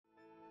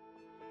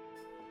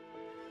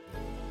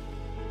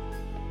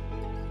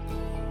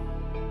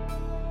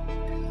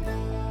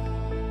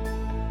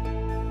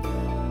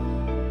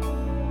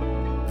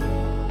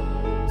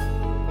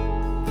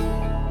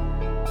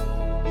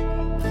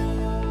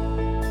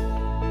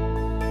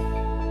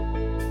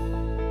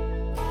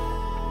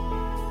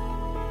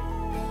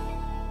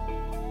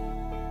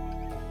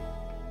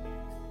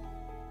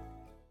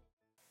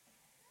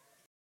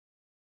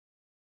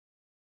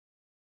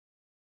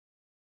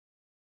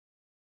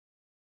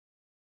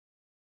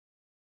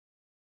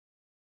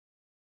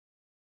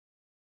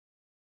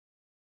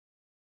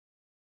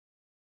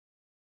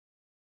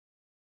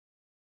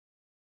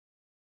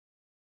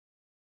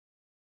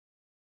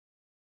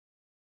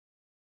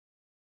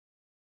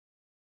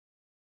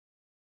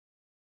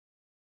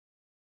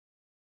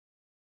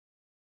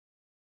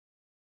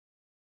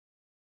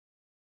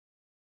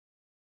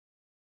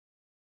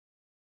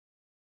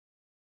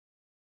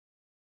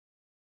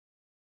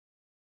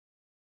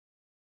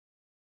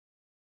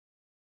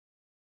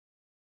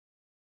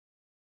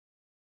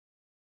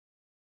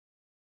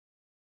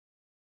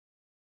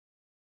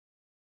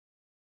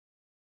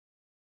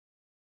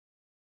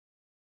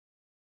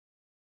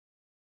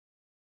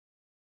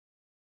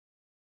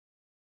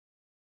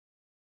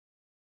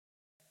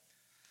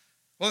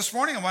Well, this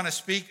morning I want to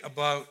speak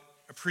about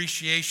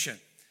appreciation.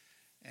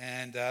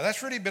 And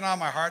that's really been on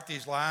my heart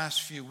these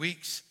last few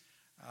weeks.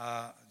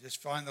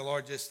 Just find the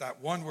Lord, just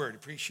that one word,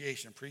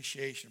 appreciation,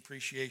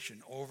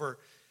 over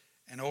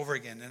and over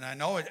again. And I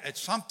know it's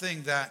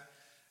something that,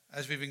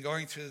 as we've been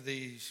going through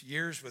these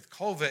years with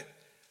COVID,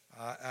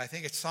 I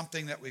think it's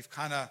something that we've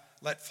kind of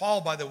let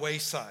fall by the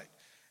wayside,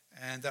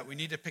 and that we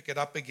need to pick it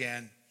up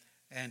again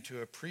and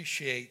to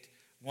appreciate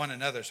one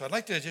another. So I'd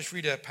like to just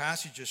read a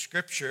passage of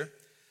Scripture.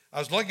 I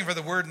was looking for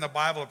the word in the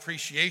Bible,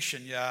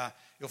 appreciation.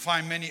 You'll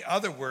find many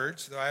other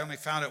words, though I only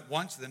found it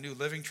once, the New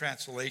Living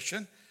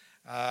Translation,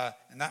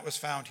 and that was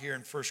found here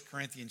in 1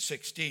 Corinthians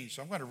 16.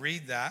 So I'm going to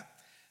read that,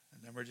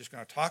 and then we're just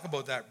going to talk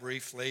about that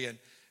briefly. And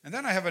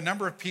then I have a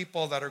number of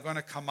people that are going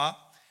to come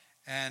up,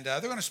 and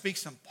they're going to speak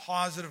some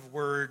positive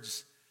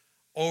words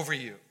over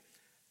you.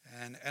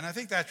 And I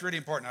think that's really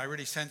important. I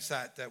really sense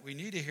that we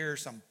need to hear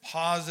some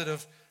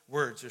positive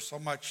words. There's so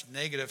much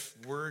negative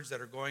words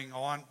that are going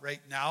on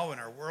right now in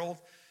our world,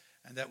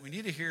 and that we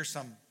need to hear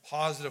some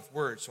positive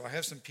words. So I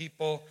have some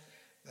people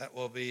that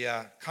will be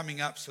coming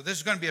up. So this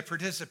is going to be a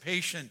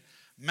participation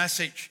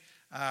message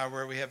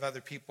where we have other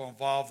people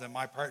involved. And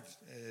my part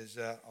is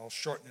I'll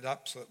shorten it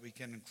up so that we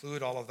can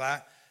include all of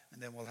that,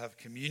 and then we'll have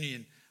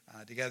communion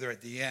together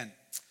at the end.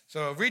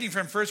 So reading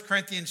from 1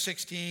 Corinthians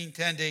 16,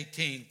 10 to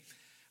 18.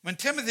 When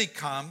Timothy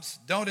comes,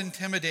 don't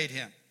intimidate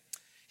him.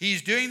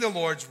 He's doing the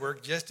Lord's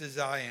work just as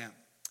I am.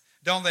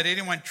 Don't let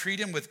anyone treat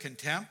him with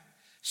contempt.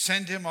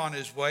 Send him on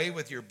his way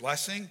with your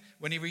blessing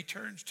when he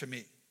returns to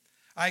me.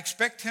 I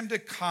expect him to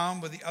come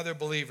with the other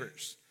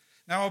believers.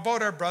 Now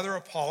about our brother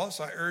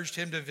Apollos, I urged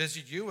him to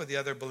visit you with the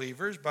other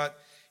believers, but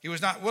he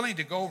was not willing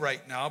to go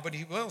right now, but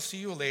he will see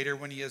you later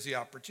when he has the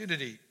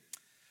opportunity.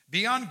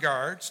 Be on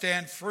guard,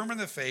 stand firm in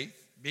the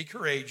faith, be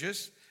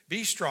courageous,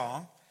 be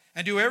strong,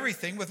 and do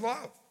everything with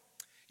love.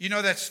 You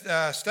know that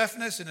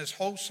Stephanas and his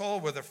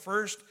household were the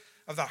first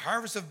of the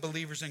harvest of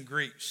believers in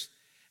Greece,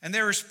 and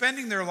they were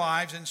spending their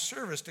lives in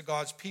service to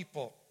God's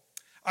people.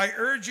 I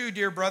urge you,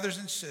 dear brothers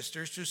and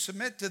sisters, to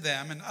submit to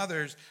them and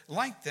others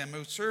like them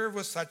who serve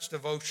with such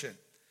devotion.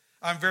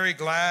 I'm very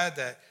glad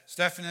that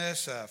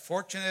Stephanas,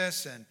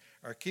 Fortunatus, and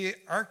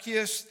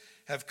Achaicus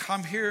have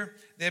come here.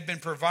 They've been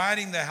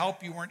providing the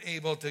help you weren't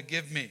able to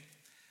give me.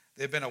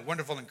 They've been a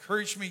wonderful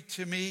encouragement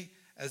to me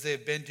as they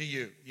have been to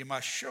you. You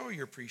must show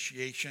your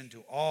appreciation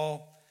to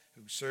all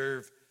who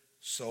serve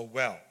so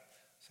well.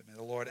 So may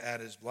the Lord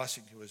add his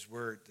blessing to his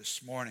word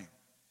this morning.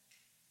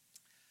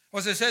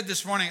 Well, as I said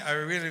this morning, I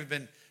really have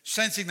been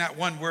sensing that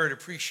one word,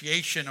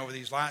 appreciation, over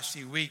these last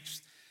few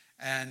weeks.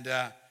 And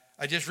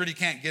I just really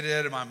can't get it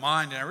out of my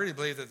mind. And I really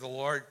believe that the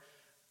Lord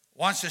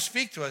wants to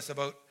speak to us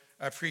about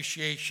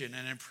appreciation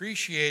and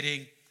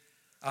appreciating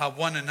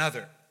one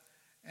another.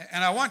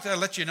 And I want to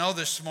let you know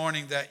this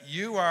morning that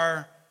you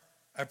are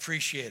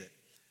appreciated.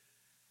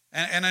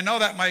 And I know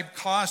that might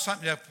cause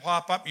something to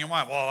pop up in your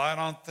mind. Well, I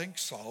don't think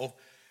so.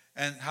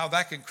 And how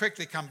that can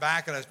quickly come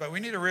back at us. But we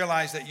need to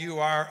realize that you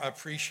are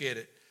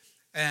appreciated.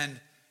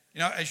 And,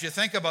 as you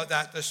think about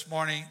that this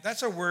morning,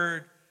 that's a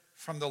word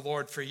from the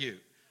Lord for you.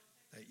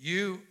 That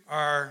you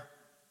are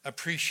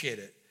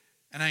appreciated.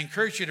 And I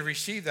encourage you to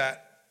receive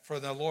that,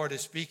 for the Lord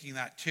is speaking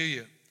that to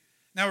you.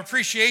 Now,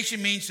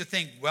 appreciation means to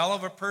think well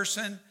of a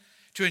person,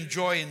 to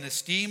enjoy and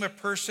esteem a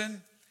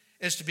person,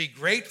 is to be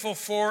grateful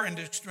for and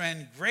to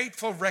extend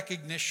grateful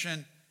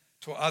recognition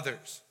to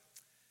others.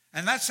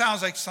 And that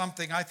sounds like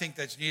something I think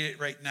that's needed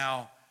right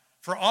now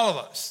for all of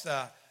us,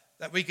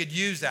 that we could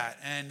use that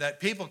and that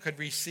people could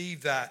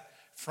receive that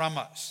from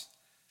us.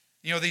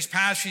 These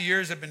past few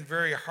years have been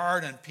very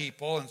hard on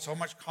people, and so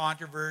much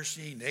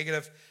controversy,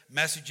 negative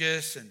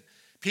messages, and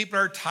people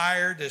are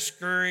tired,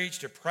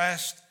 discouraged,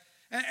 depressed,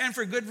 and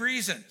for good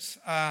reasons.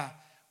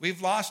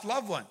 We've lost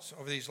loved ones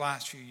over these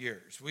last few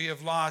years. We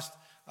have lost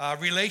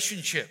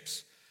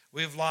relationships.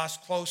 We've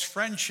lost close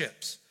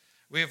friendships.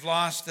 We have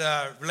lost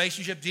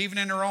relationships even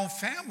in our own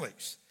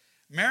families.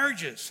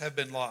 Marriages have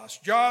been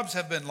lost. Jobs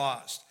have been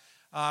lost.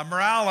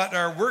 Morale at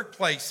our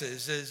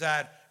workplaces is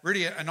at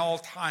really an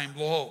all-time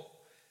low.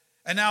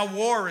 And now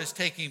war is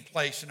taking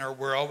place in our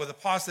world with the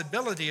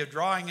possibility of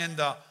drawing in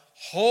the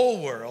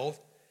whole world,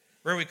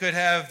 where we could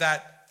have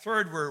that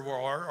third world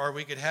war, or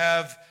we could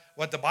have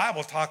what the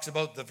Bible talks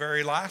about, the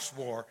very last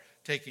war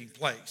taking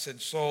place.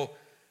 And so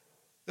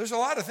there's a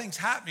lot of things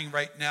happening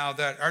right now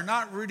that are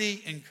not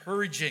really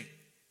encouraging.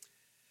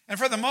 And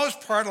for the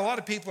most part, a lot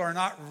of people are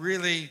not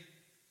really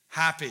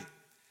happy.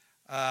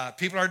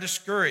 People are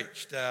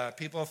discouraged.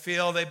 People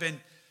feel they've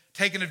been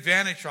taken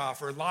advantage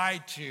of, or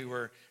lied to,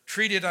 or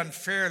treated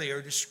unfairly,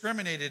 or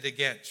discriminated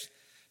against,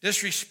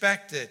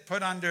 disrespected,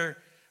 put under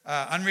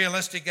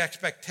unrealistic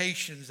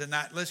expectations, and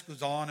that list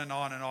goes on and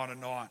on and on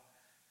and on.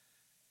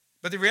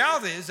 But the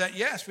reality is that,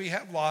 yes, we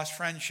have lost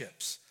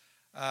friendships.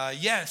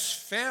 Yes,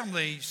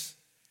 families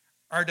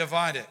are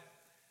divided.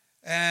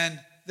 And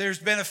there's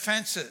been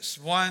offenses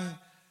one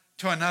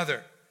to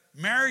another.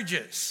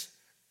 Marriages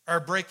are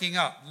breaking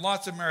up.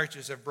 Lots of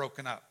marriages have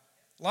broken up.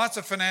 Lots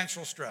of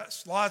financial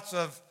stress. Lots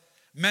of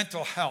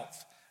mental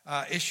health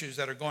issues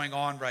that are going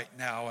on right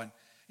now. And,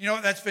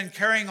 that's been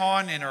carrying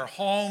on in our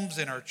homes,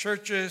 in our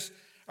churches,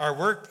 our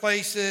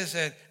workplaces,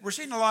 and we're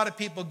seeing a lot of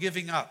people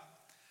giving up.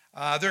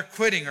 They're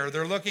quitting, or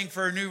they're looking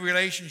for new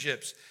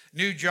relationships,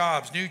 new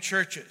jobs, new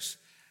churches.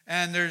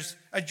 And there's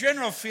a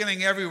general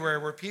feeling everywhere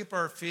where people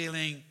are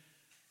feeling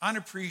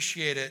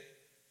unappreciated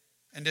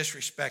and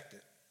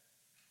disrespected.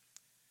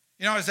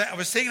 As I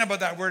was thinking about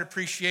that word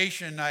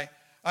appreciation, I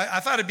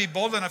thought it'd be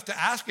bold enough to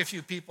ask a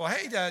few people,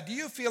 hey, do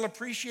you feel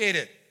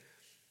appreciated?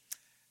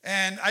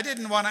 And I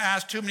didn't want to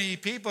ask too many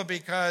people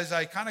because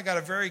I kind of got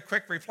a very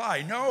quick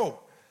reply. No,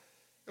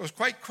 it was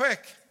quite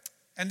quick.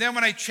 And then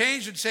when I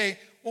changed it, say,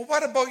 well,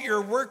 what about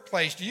your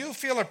workplace? Do you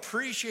feel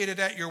appreciated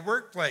at your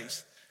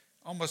workplace?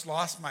 Almost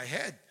lost my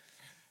head.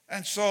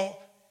 And so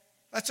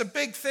that's a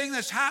big thing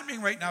that's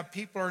happening right now.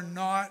 People are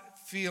not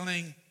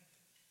feeling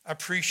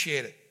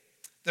appreciated.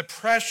 The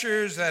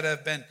pressures that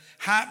have been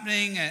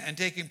happening and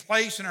taking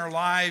place in our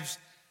lives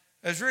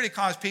has really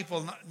caused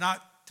people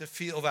not to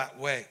feel that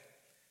way.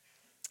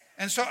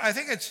 And so I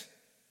think it's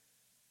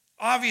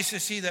obvious to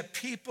see that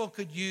people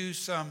could use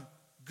some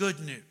good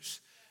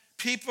news.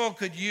 People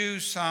could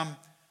use some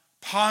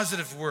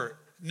positive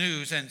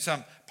news and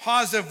some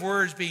positive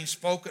words being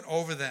spoken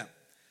over them.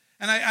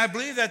 And I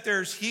believe that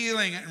there's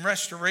healing and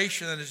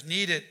restoration that is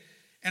needed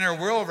in our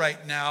world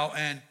right now.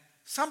 And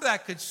some of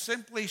that could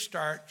simply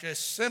start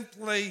just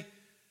simply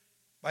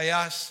by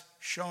us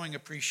showing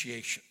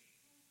appreciation.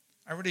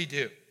 I really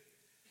do.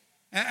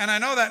 And I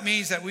know that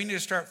means that we need to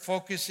start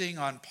focusing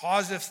on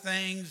positive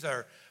things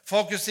or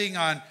focusing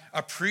on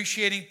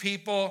appreciating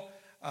people.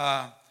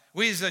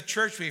 We as a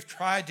church, we've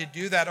tried to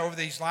do that over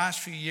these last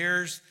few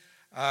years,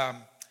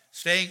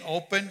 staying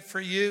open for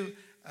you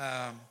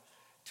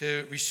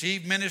to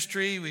receive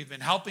ministry. We've been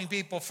helping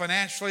people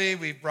financially.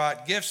 We've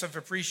brought gifts of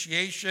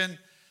appreciation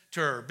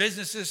to our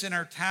businesses in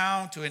our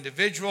town, to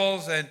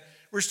individuals, and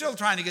we're still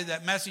trying to get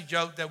that message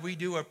out that we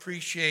do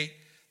appreciate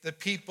the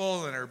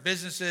people and our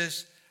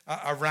businesses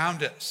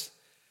around us.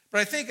 But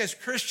I think as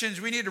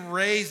Christians, we need to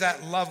raise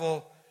that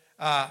level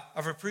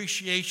of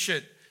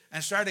appreciation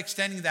and start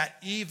extending that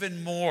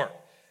even more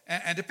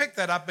and to pick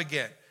that up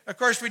again. Of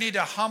course, we need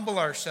to humble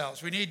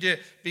ourselves. We need to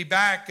be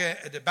back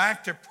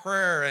to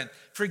prayer and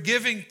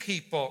forgiving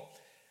people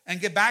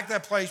and get back to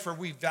that place where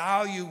we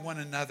value one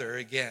another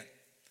again.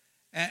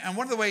 And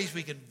one of the ways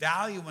we can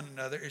value one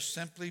another is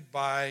simply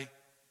by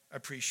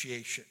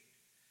appreciation.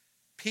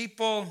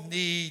 People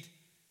need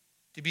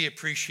to be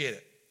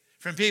appreciated.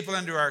 From people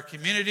into our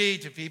community,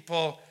 to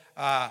people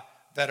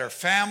that are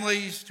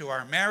families, to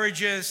our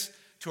marriages,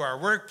 to our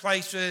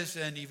workplaces,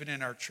 and even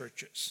in our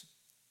churches.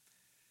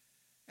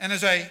 And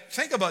as I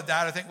think about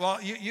that, I think,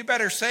 well, you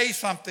better say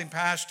something,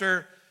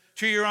 Pastor,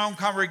 to your own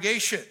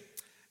congregation.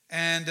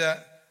 And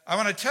I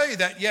want to tell you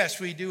that, yes,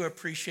 we do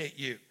appreciate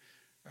you.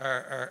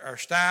 Our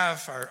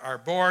staff, our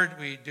board,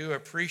 we do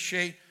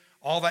appreciate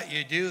all that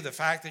you do, the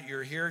fact that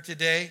you're here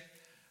today.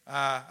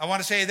 I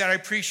want to say that I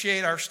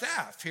appreciate our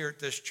staff here at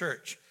this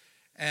church.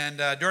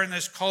 And during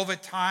this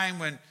COVID time,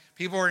 when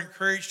people were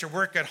encouraged to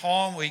work at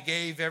home, we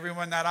gave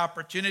everyone that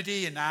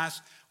opportunity and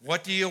asked,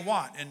 what do you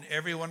want? And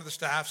every one of the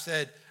staff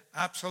said,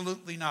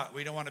 absolutely not.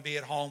 We don't want to be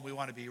at home. We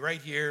want to be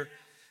right here,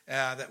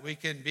 that we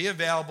can be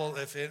available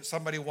if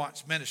somebody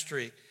wants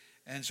ministry.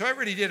 And so I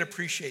really did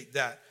appreciate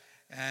that.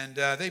 And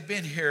they've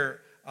been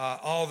here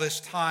all this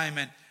time.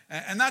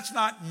 And that's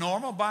not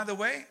normal, by the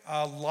way.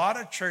 A lot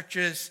of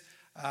churches,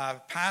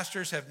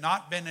 pastors have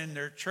not been in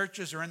their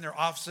churches or in their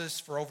offices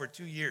for over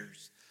 2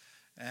 years.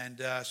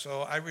 And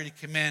so I really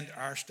commend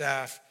our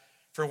staff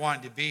for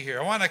wanting to be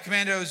here. I want to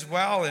commend as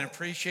well and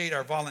appreciate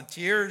our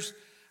volunteers.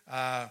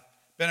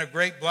 Been a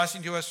great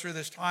blessing to us through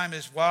this time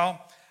as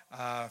well.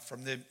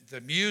 From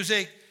the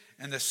music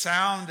and the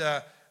sound,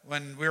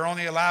 when we're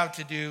only allowed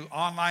to do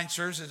online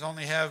services,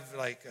 only have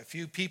like a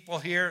few people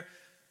here,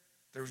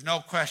 there was no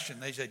question.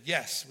 They said,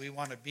 yes, we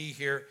want to be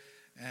here.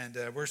 And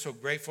we're so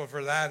grateful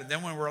for that. And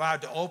then when we're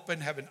allowed to open,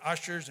 having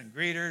ushers and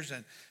greeters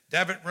and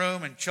debit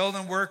room and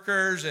children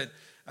workers. And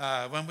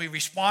when we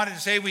responded to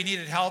say we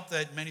needed help,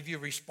 that many of you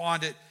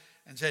responded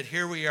and said,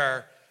 here we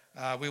are.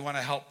 We want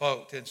to help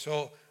out. And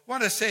so I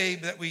want to say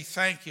that we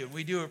thank you.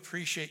 We do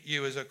appreciate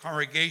you as a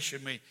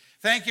congregation. We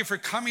thank you for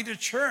coming to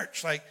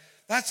church. Like,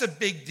 that's a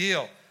big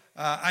deal.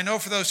 I know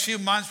for those few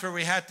months where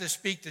we had to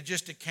speak to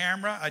just a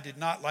camera, I did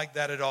not like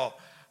that at all.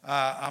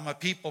 I'm a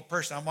people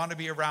person. I want to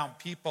be around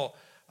people.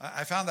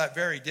 I found that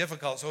very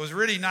difficult. So it was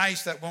really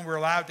nice that when we were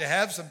allowed to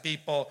have some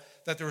people,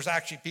 that there was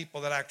actually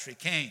people that actually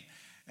came.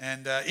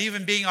 And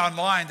even being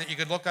online, that you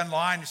could look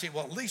online and see,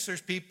 well, at least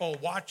there's people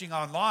watching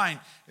online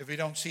if we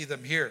don't see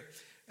them here.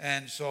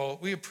 And so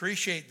we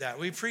appreciate that.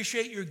 We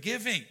appreciate your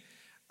giving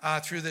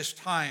through this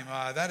time.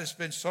 That has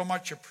been so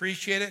much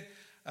appreciated.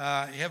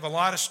 You have a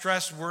lot of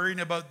stress worrying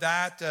about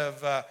that,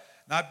 of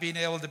not being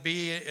able to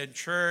be in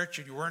church,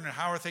 and you're wondering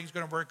how are things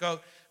going to work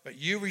out. But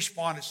you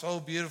responded so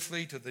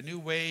beautifully to the new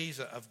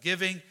ways of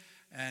giving.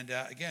 And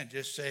again,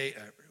 just say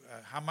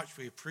how much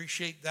we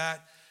appreciate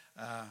that.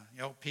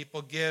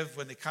 People give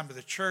when they come to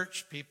the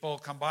church. People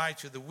come by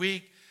through the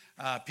week.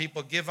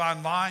 People give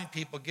online.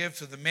 People give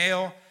through the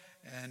mail.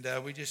 And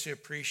we just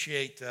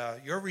appreciate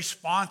your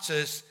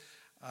responses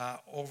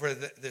over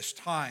this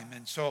time.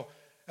 And so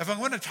if I'm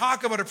going to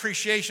talk about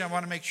appreciation, I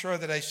want to make sure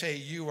that I say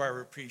you are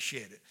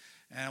appreciated.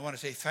 And I want to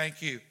say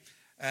thank you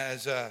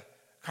as a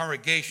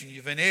congregation.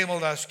 You've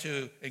enabled us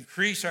to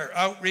increase our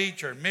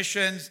outreach, our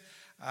missions,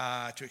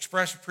 to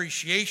express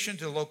appreciation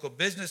to local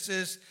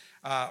businesses,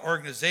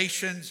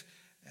 organizations.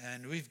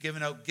 And we've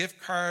given out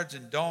gift cards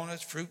and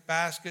donuts, fruit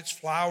baskets,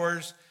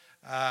 flowers,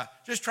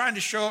 just trying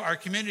to show our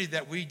community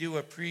that we do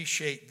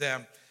appreciate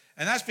them.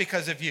 And that's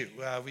because of you.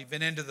 We've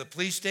been into the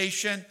police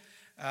station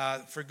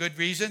for good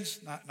reasons,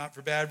 not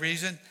for bad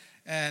reason,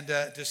 and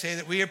to say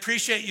that we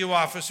appreciate you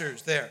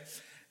officers there,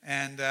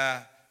 and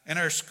in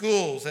our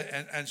schools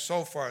and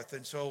so forth.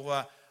 And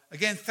so,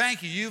 again,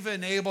 thank you. You've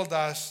enabled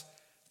us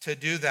to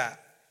do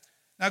that.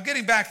 Now,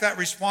 getting back to that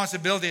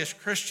responsibility as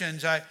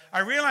Christians, I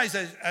realize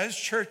that as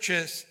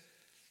churches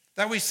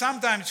that we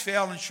sometimes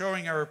fail in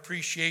showing our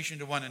appreciation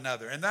to one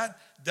another. And that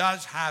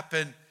does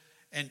happen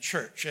in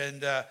church.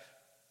 And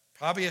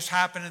probably has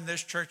happened in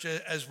this church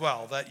as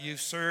well, that you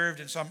served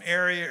in some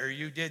area or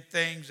you did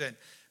things and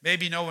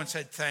maybe no one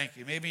said thank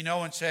you. Maybe no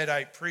one said, I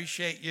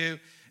appreciate you.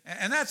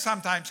 And that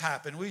sometimes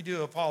happens. We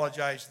do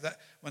apologize that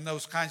when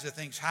those kinds of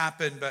things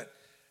happen. But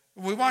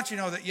we want you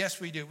to know that, yes,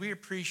 we do. We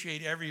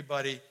appreciate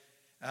everybody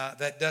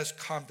that does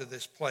come to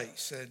this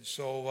place. And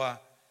so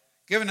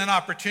given an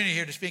opportunity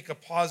here to speak a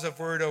positive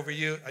word over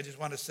you, I just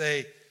want to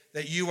say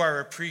that you are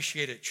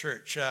appreciated,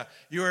 church.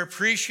 You are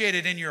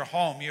appreciated in your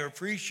home. You are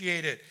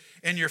appreciated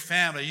in your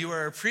family. You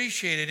are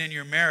appreciated in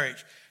your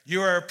marriage.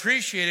 You are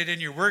appreciated in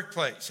your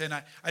workplace. And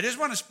I just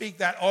want to speak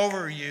that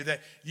over you,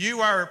 that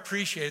you are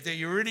appreciated, that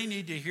you really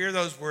need to hear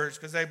those words,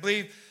 because I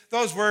believe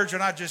those words are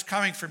not just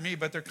coming from me,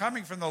 but they're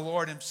coming from the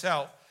Lord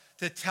himself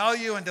to tell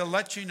you and to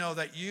let you know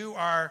that you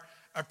are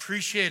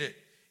appreciated,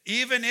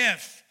 even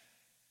if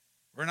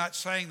we're not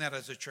saying that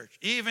as a church,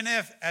 even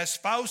if as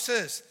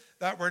spouses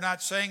that we're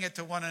not saying it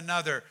to one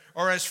another,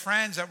 or as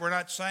friends that we're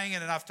not saying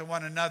it enough to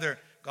one another.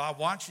 God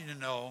wants you to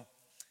know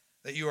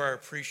that you are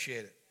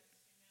appreciated.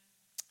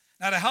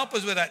 Now, to help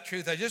us with that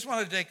truth, I just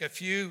want to take a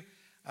few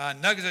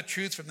nuggets of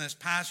truth from this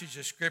passage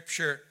of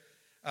Scripture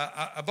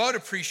about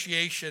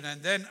appreciation,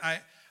 and then I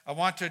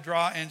want to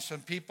draw in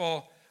some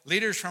people,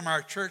 leaders from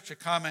our church, to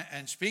come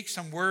and speak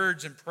some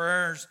words and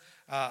prayers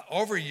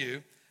over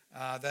you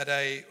that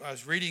I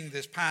was reading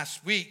this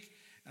past week,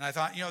 and I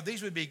thought,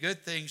 these would be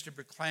good things to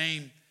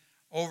proclaim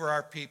over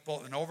our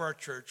people and over our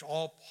church,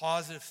 all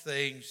positive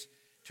things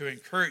to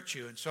encourage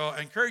you. And so I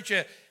encourage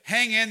you,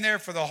 hang in there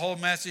for the whole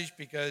message,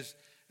 because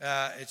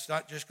it's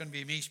not just going to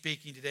be me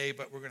speaking today,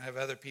 but we're going to have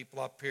other people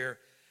up here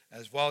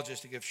as well,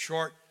 just to give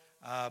short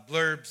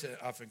blurbs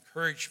of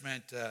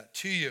encouragement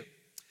to you.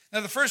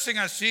 Now, the first thing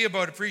I see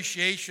about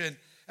appreciation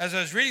as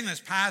I was reading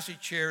this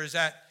passage here is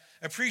that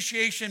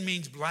appreciation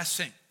means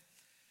blessing.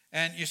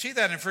 And you see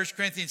that in 1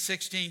 Corinthians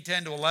 16,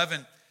 10 to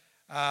 11,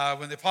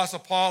 when the Apostle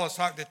Paul is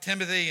talking to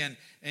Timothy, and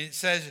it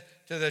says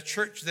to the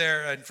church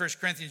there in 1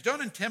 Corinthians,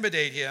 don't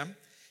intimidate him.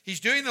 He's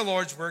doing the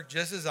Lord's work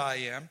just as I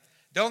am.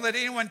 Don't let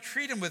anyone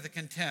treat him with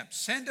contempt.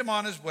 Send him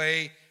on his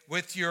way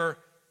with your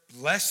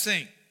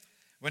blessing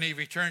when he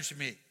returns to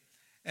me.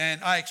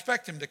 And I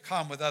expect him to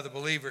come with other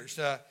believers.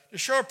 To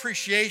show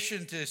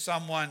appreciation to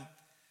someone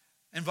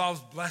involves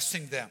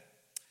blessing them.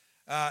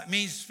 It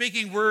means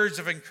speaking words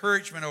of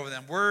encouragement over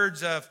them,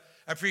 words of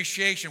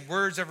appreciation,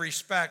 words of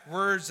respect,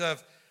 words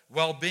of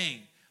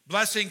well-being.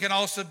 Blessing can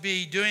also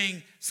be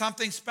doing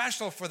something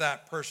special for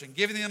that person,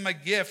 giving them a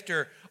gift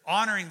or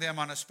honoring them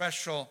on a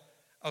special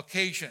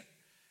occasion.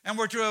 And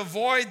we're to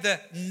avoid the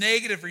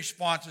negative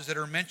responses that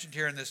are mentioned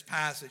here in this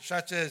passage,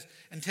 such as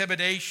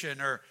intimidation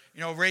or,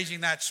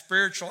 raising that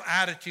spiritual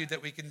attitude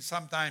that we can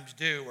sometimes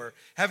do, or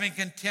having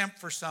contempt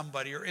for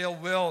somebody, or ill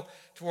will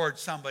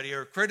towards somebody,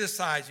 or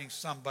criticizing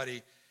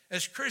somebody.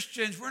 As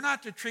Christians, we're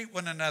not to treat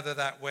one another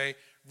that way.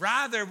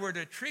 Rather, we're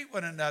to treat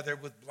one another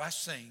with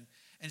blessing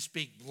and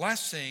speak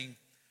blessing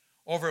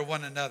over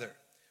one another.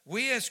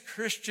 We as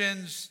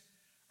Christians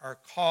are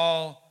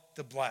called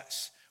to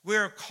bless. We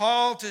are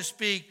called to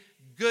speak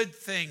good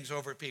things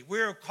over people.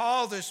 We are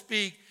called to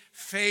speak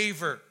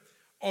favor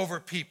over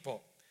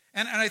people.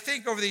 And I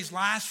think over these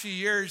last few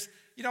years,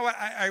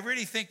 I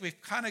really think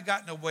we've kind of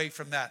gotten away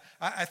from that.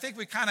 I think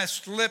we kind of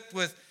slipped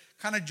with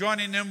kind of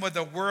joining in with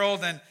the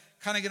world and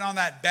kind of get on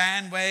that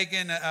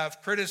bandwagon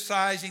of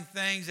criticizing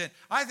things. And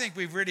I think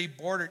we've really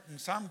bordered in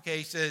some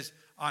cases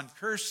on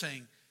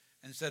cursing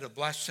instead of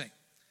blessing.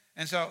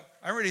 And so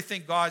I really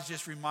think God's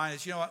just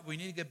reminded us, we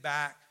need to get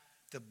back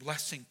to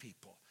blessing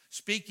people,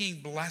 speaking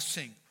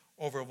blessing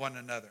over one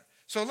another.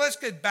 So let's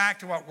get back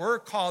to what we're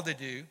called to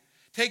do.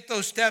 Take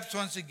those steps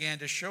once again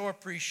to show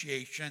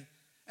appreciation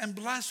and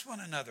bless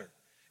one another.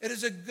 It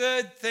is a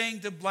good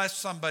thing to bless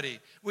somebody.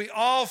 We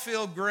all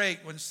feel great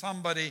when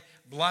somebody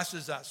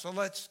blesses us. So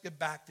let's get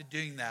back to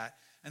doing that.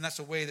 And that's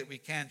a way that we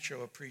can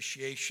show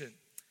appreciation.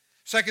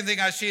 Second thing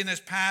I see in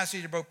this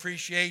passage about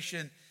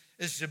appreciation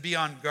is to be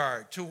on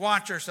guard, to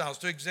watch ourselves,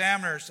 to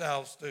examine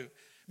ourselves, to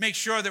make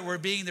sure that we're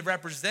being the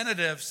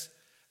representatives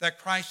that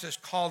Christ has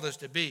called us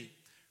to be.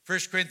 1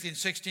 Corinthians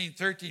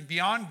 16:13, be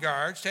on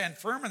guard, stand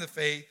firm in the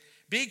faith,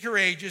 be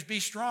courageous, be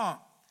strong.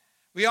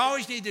 We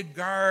always need to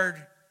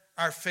guard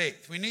our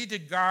faith. We need to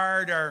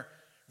guard our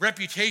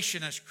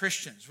reputation as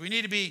Christians. We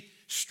need to be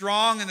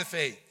strong in the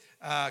faith,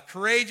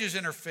 courageous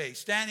in our faith,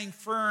 standing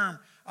firm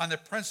on the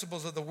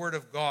principles of the Word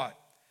of God.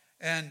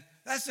 And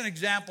that's an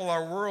example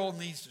our world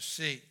needs to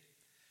see.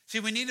 See,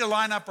 we need to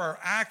line up our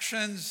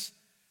actions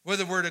with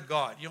the Word of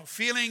God.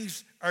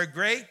 Feelings are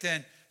great,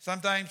 and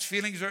sometimes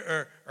feelings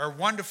are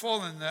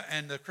wonderful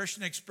in the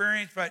Christian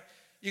experience, but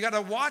you got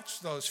to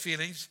watch those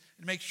feelings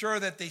and make sure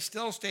that they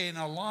still stay in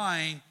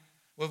line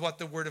with what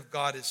the Word of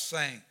God is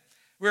saying.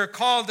 We're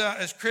called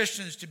as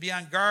Christians to be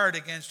on guard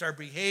against our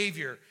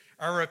behavior,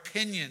 our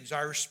opinions,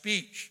 our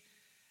speech.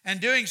 And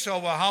doing so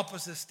will help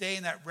us to stay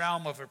in that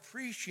realm of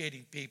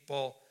appreciating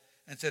people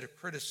instead of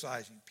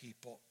criticizing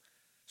people.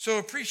 So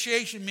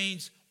appreciation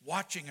means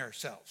watching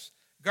ourselves,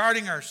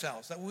 guarding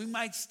ourselves, that we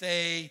might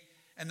stay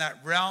in that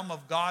realm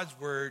of God's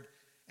Word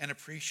and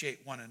appreciate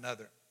one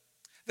another.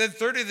 Then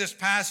thirdly, this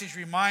passage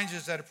reminds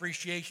us that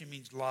appreciation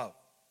means love.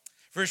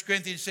 1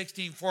 Corinthians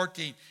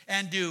 16:14,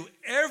 and do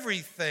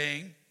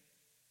everything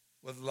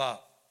with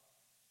love.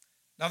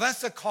 Now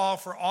that's the call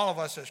for all of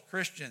us as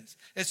Christians.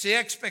 It's the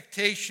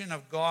expectation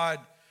of God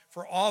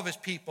for all of his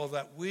people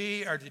that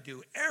we are to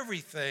do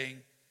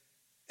everything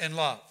in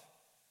love.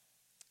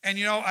 And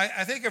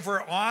I think if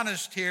we're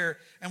honest here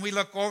and we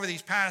look over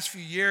these past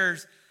few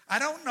years, I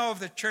don't know if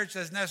the church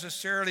has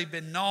necessarily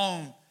been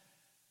known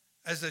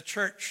as the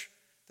church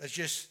that's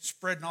just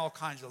spreading all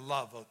kinds of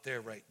love out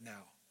there right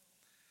now.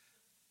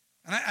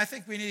 And I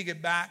think we need to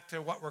get back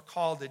to what we're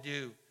called to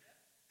do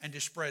and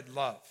to spread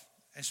love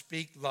and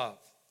speak love.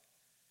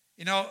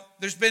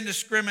 There's been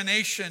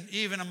discrimination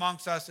even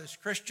amongst us as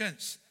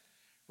Christians,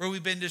 where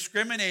we've been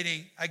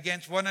discriminating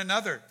against one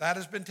another. That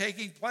has been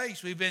taking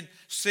place. We've been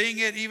seeing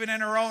it even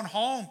in our own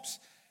homes.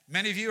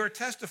 Many of you are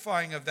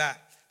testifying of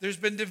that. There's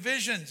been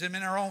divisions in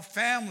our own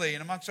family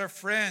and amongst our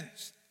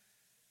friends.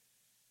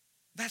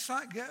 That's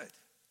not good.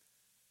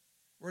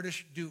 We're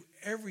to do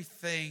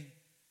everything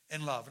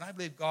in love. And I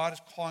believe God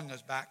is calling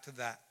us back to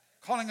that,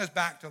 calling us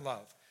back to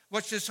love,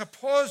 which is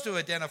supposed to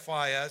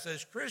identify us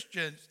as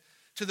Christians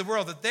to the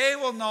world, that they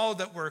will know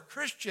that we're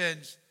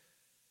Christians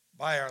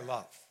by our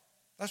love.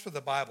 That's what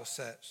the Bible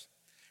says.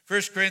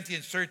 1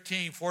 Corinthians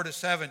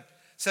 13:4-7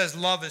 says,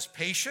 love is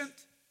patient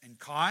and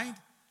kind.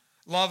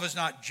 Love is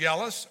not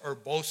jealous or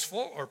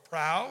boastful or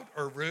proud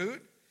or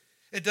rude.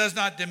 It does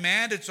not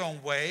demand its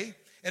own way.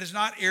 It is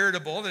not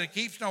irritable, and it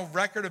keeps no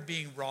record of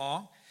being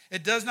wrong.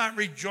 It does not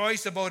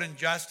rejoice about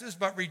injustice,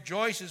 but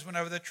rejoices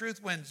whenever the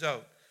truth wins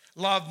out.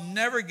 Love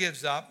never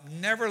gives up,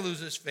 never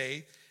loses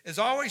faith, is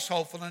always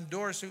hopeful, and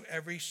endures through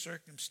every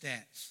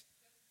circumstance.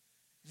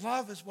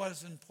 Love is what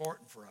is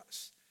important for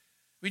us.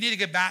 We need to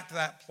get back to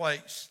that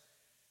place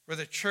where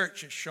the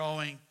church is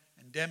showing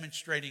and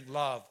demonstrating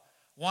love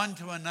one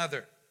to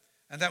another,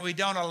 and that we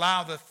don't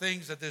allow the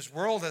things that this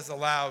world has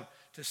allowed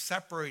to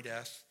separate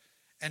us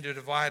and to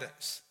divide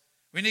us.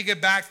 We need to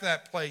get back to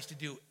that place to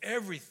do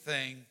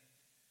everything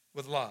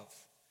with love.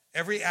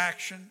 Every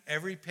action,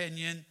 every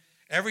opinion,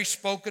 every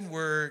spoken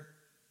word,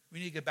 we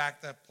need to get back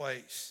to that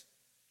place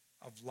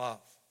of love.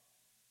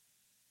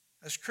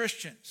 As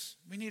Christians,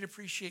 we need to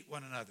appreciate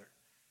one another.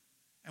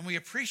 And we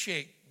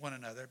appreciate one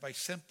another by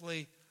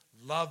simply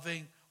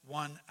loving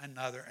one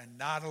another and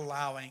not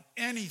allowing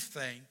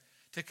anything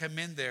to come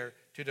in there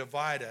to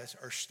divide us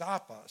or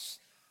stop us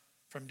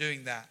from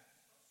doing that.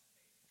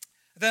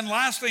 Then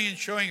lastly, in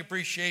showing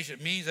appreciation,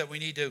 it means that we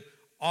need to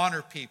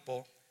honor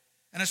people,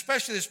 and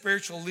especially the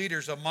spiritual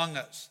leaders among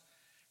us.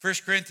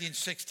 1 Corinthians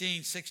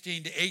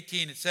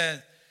 16:16-18, it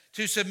says,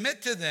 to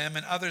submit to them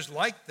and others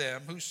like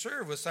them who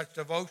serve with such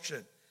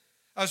devotion.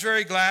 I was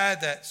very glad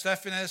that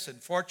Stephanas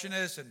and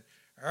Fortunatus and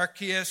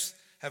Achaicus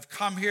have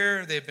come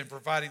here. They've been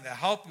providing the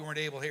help you weren't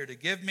able here to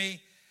give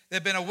me.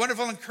 They've been a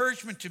wonderful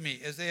encouragement to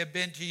me as they have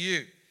been to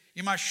you.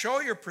 You must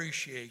show your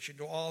appreciation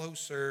to all who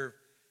serve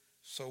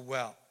so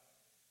well.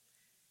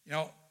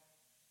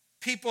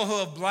 People who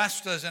have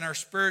blessed us in our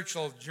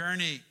spiritual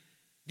journey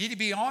need to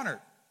be honored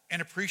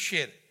and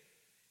appreciated.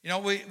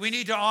 We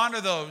need to honor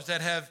those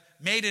that have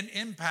made an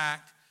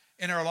impact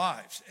in our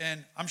lives.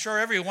 And I'm sure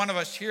every one of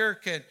us here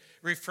can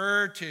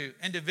refer to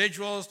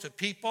individuals, to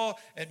people.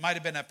 It might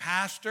have been a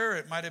pastor.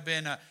 It might have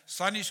been a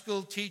Sunday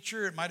school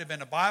teacher. It might have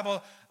been a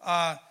Bible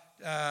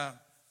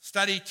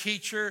study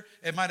teacher.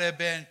 It might have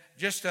been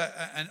just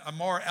a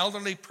more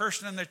elderly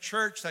person in the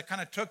church that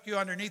kind of took you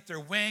underneath their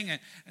wing and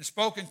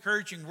spoke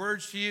encouraging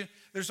words to you.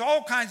 There's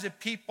all kinds of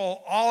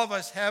people all of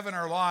us have in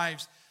our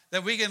lives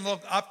that we can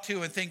look up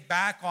to and think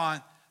back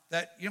on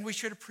that we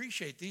should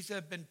appreciate. These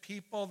have been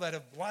people that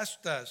have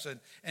blessed us and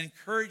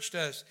encouraged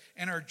us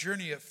in our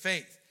journey of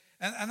faith.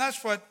 And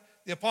that's what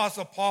the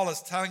Apostle Paul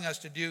is telling us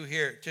to do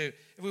here too.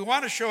 If we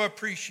want to show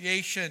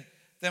appreciation,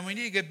 then we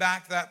need to get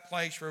back to that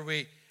place where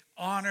we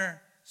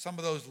honor some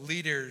of those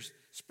leaders,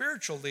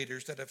 spiritual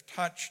leaders that have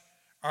touched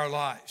our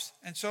lives.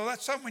 And so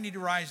that's something we need to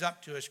rise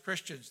up to as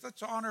Christians.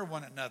 Let's honor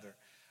one another.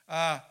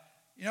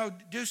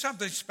 Do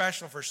something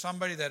special for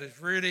somebody that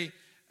has really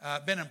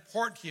been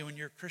important to you in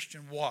your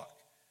Christian walk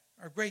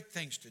are great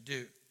things to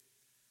do.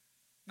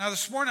 Now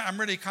this morning I'm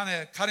really kind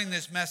of cutting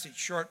this message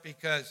short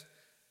because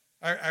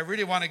I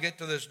really want to get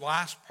to this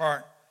last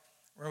part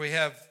where we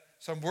have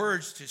some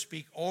words to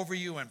speak over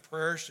you and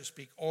prayers to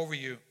speak over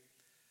you.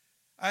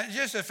 I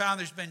just have found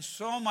there's been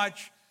so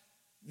much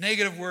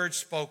negative words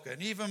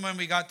spoken. Even when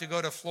we got to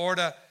go to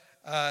Florida,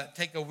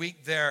 take a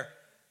week there,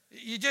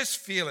 you just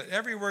feel it.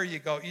 Everywhere you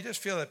go, you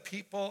just feel that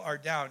people are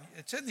down.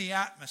 It's in the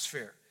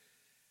atmosphere.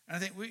 And I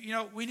think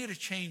we need to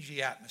change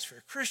the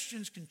atmosphere.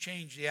 Christians can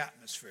change the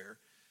atmosphere.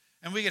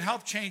 And we can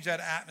help change that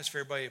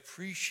atmosphere by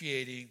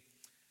appreciating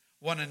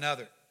one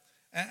another.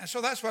 And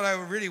so that's what I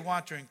really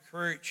want to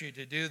encourage you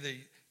to do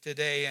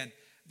today, and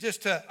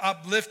just to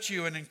uplift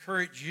you and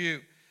encourage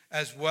you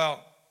as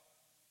well.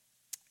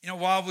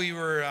 While we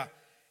were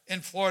in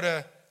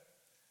Florida,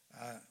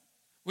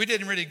 we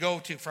didn't really go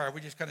too far.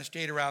 We just kind of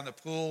stayed around the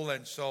pool,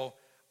 and so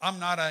I'm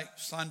not a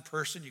sun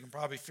person. You can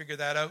probably figure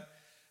that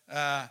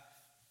out.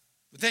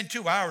 Within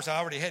 2 hours, I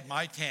already had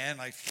my tan.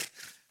 Like,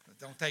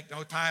 don't take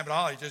no time at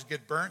all. I just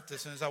get burnt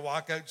as soon as I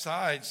walk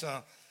outside.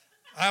 So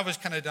I was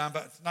kind of done,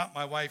 but not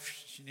my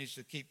wife. She needs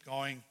to keep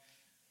going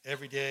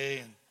every day.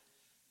 And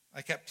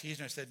I kept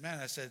teasing her.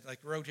 I said, like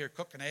we're out here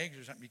cooking eggs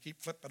or something. You keep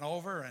flipping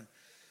over.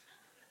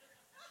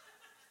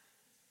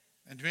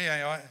 And to me,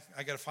 I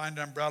got to find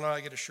an umbrella.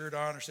 I get a shirt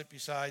on or sit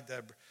beside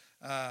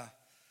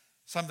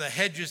some of the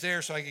hedges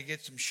there so I could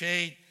get some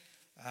shade.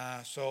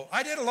 So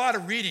I did a lot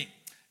of reading.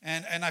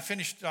 And I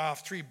finished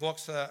off 3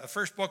 books. The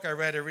first book I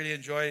read, I really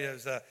enjoyed. It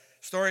was the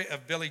story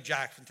of Billy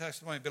Jackson,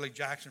 testimony of Billy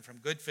Jackson from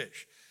Good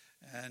Fish.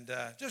 And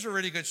just a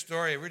really good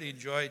story. I really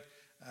enjoyed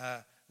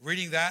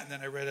reading that. And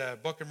then I read a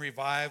book on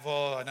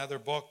revival, another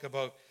book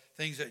about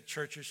things that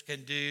churches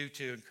can do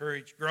to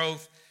encourage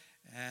growth.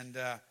 And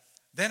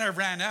then I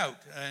ran out,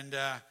 and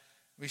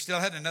we still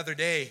had another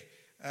day.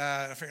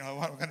 I figured,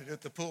 what am I going to do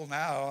at the pool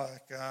now?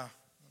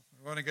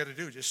 What am I going to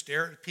do? Just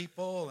stare at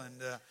people and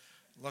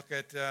look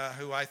at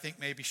who I think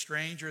may be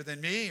stranger than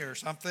me or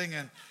something.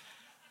 And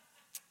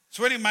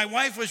so anyway, my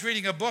wife was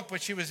reading a book,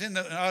 but she was in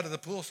and out of the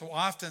pool so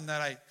often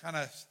that I kind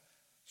of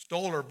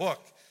stole her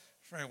book.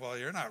 Well,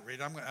 you're not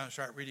reading. I'm going to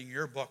start reading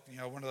your book,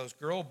 one of those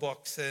girl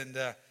books. And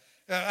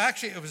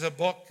actually, it was a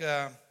book.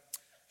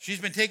 She's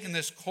been taking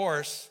this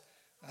course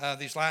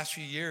these last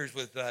few years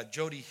with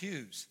Jody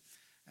Hughes.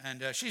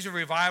 And she's a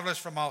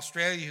revivalist from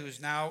Australia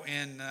who's now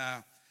in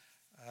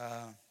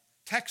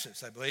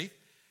Texas, I believe.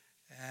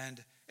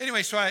 And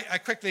anyway, so I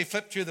quickly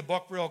flipped through the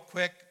book real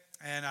quick,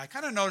 and I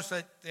kind of noticed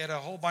that they had a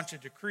whole bunch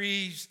of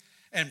decrees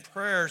and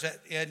prayers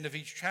at the end of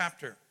each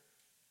chapter.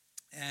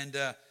 And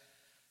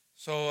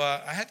so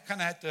I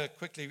had to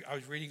quickly, I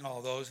was reading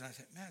all those, and I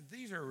said, man,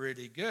 these are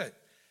really good.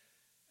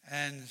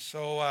 And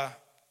so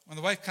when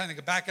the wife kind of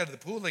got back out of the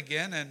pool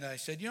again, and I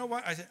said, you know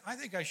what? I said, I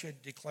think I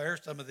should declare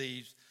some of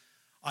these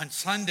on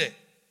Sunday.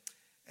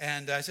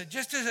 And I said,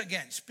 just as,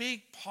 again,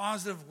 speak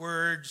positive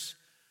words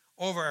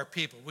over our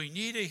people. We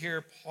need to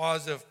hear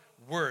positive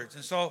words.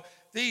 And so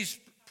these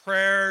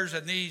prayers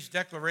and these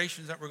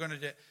declarations that we're going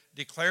to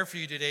declare for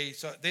you today,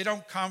 so they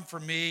don't come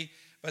from me,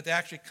 but they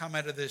actually come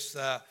out of this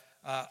a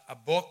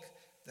book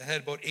that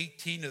had about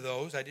 18 of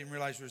those. I didn't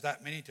realize there was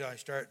that many until I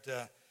start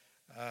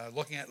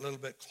looking at it a little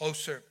bit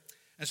closer.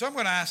 And so I'm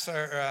going to ask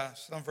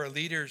some of our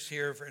leaders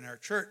here in our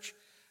church,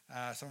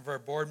 some of our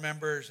board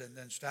members and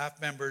then staff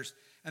members,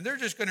 and they're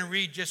just going to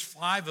read just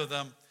 5 of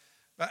them.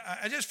 But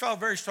I just felt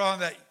very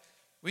strong that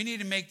we need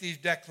to make these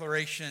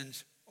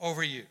declarations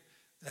over you,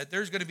 that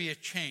there's going to be a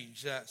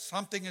change, that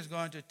something is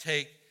going to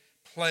take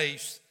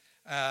place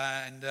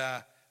and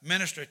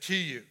minister to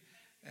you,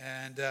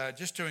 and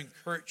just to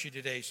encourage you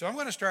today. So I'm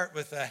going to start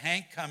with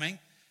Hank coming,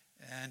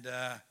 and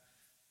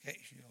okay,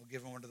 I'll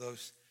give him one of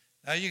those.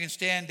 Now you can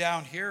stand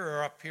down here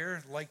or up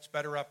here. The light's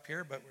better up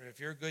here, but if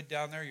you're good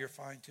down there, you're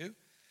fine too.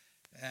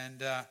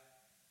 And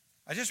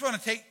I just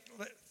want to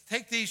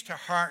take these to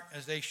heart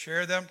as they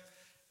share them,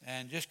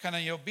 and just kind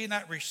of be in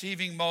that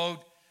receiving mode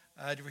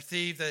to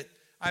receive that.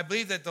 I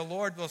believe that the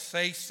Lord will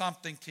say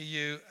something to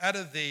you out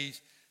of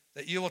these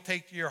that you will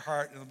take to your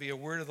heart, and it'll be a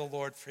word of the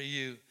Lord for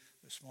you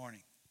this morning.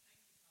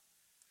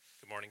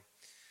 Good morning.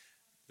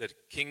 The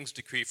King's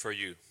decree for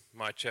you,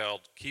 my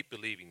child, keep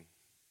believing.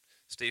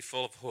 Stay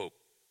full of hope.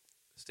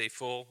 Stay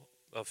full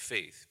of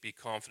faith. Be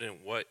confident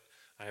in what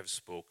I have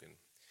spoken.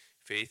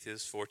 Faith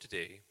is for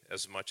today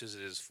as much as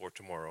it is for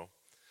tomorrow.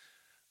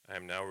 I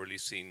am now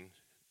releasing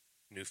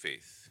new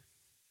faith.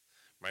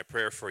 My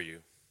prayer for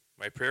you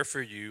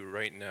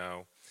right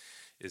now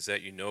is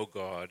that you know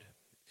God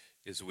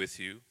is with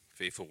you,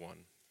 faithful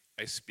one.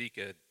 I speak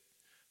a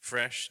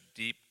fresh,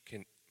 deep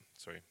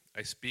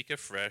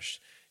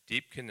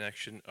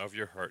connection of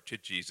your heart to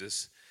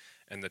Jesus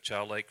and the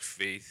childlike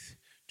faith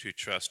to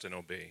trust and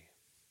obey.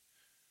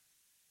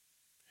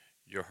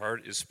 Your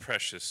heart is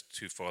precious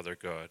to Father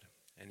God,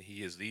 and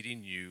he is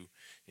leading you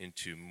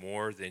into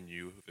more than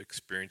you've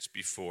experienced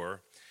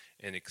before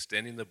and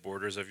extending the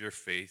borders of your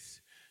faith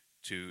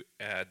to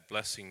add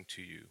blessing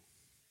to you.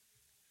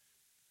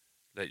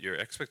 Let your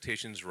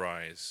expectations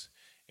rise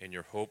and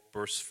your hope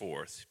bursts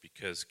forth,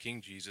 because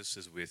King Jesus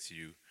is with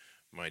you,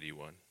 mighty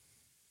one.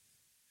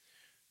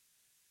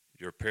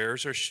 Your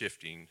prayers are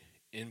shifting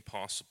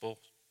impossible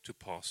to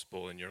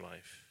possible in your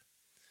life.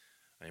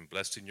 I am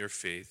blessed in your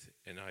faith,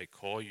 and I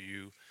call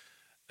you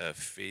a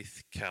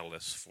faith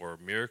catalyst for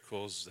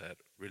miracles that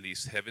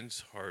release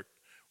heaven's heart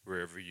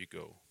wherever you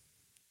go.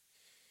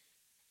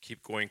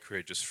 Keep going,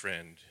 courageous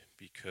friend,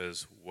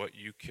 because what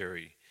you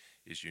carry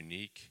is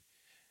unique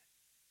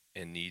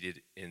and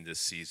needed in this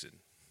season.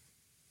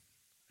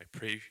 I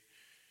pray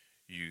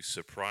you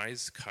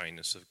surprise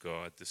kindness of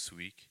God this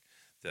week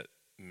that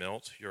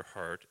melt your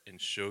heart and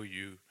show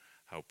you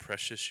how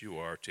precious you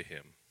are to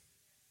him.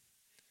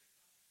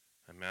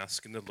 I'm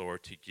asking the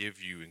Lord to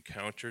give you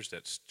encounters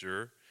that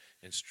stir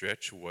and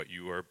stretch what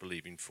you are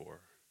believing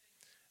for,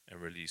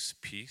 and release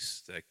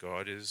peace that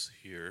God is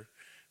here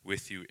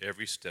with you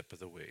every step of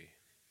the way.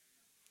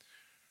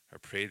 I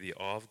pray the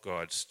awe of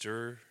God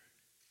stir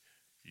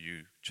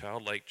you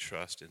childlike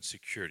trust and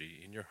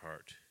security in your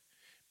heart.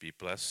 Be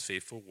blessed,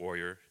 faithful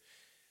warrior.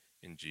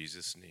 In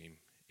Jesus' name,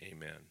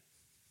 amen.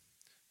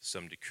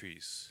 Some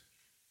decrees.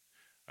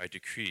 I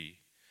decree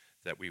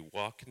that we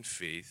walk in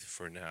faith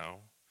for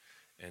now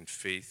and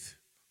faith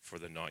for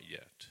the not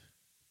yet.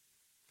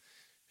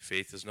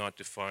 Faith is not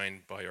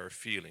defined by our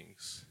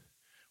feelings.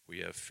 We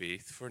have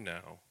faith for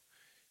now.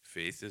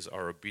 Faith is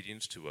our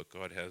obedience to what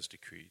God has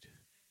decreed.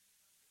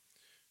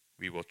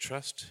 We will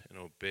trust and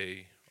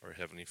obey our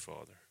Heavenly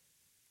Father.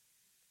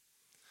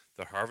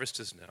 The harvest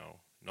is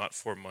now, not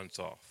 4 months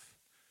off.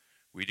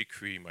 We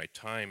decree our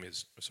time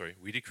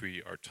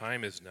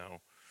is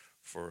now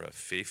for a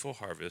faithful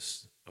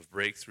harvest of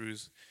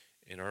breakthroughs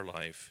in our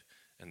life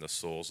and the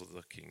souls of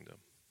the kingdom.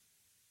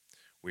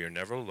 We are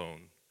never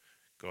alone.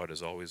 God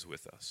is always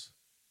with us.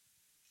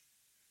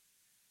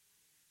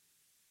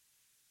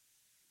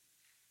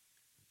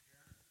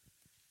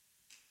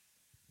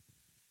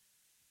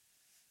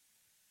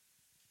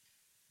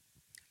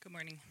 Good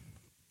morning.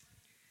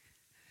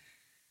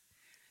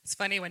 It's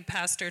funny, when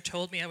Pastor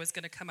told me I was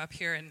going to come up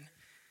here and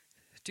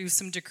do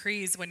some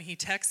decrees, when he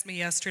texted me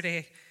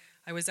yesterday,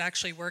 I was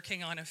actually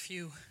working on a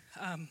few.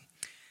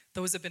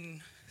 Those have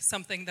been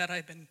something that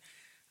I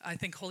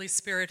think Holy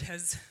Spirit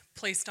has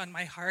placed on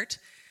my heart.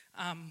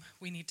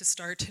 We need to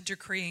start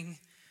decreeing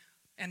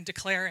and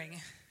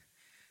declaring,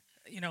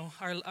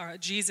 our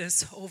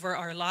Jesus over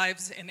our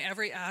lives in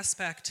every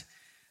aspect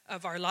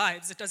of our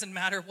lives. It doesn't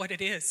matter what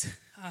it is.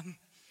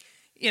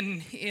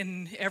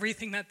 In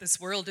everything that this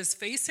world is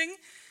facing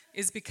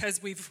is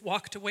because we've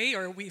walked away,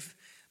 or we've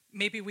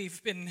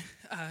been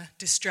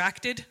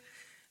distracted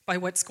by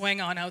what's going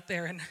on out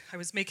there. And I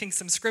was making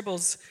some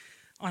scribbles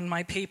on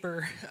my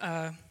paper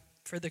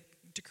for the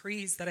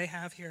decrees that I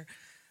have here.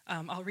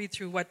 I'll read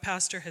through what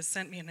Pastor has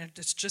sent me, and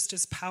it's just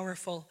as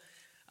powerful.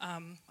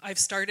 I've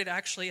started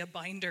actually a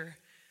binder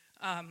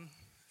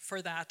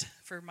for that,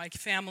 for my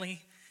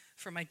family,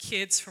 for my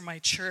kids, for my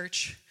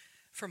church,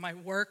 for my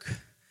work.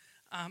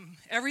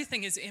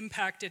 Everything is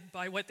impacted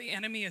by what the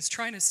enemy is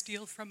trying to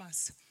steal from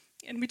us.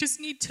 And we just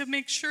need to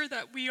make sure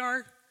that we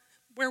are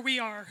where we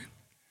are.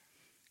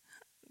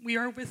 We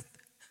are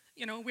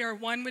we are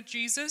one with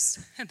Jesus,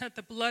 and that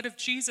the blood of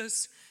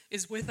Jesus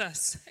is with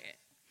us.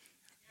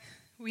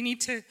 We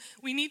need to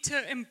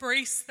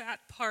embrace that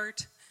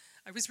part.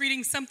 I was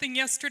reading something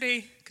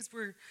yesterday, because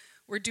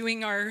we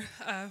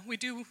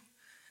do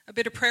a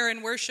bit of prayer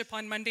and worship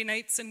on Monday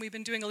nights, and we've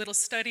been doing a little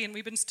study, and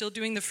we've been still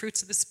doing the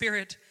fruits of the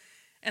Spirit.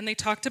 And they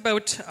talked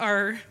about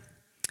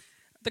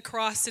the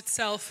cross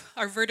itself,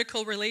 our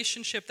vertical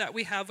relationship that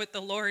we have with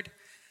the Lord,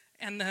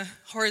 and the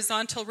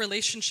horizontal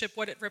relationship,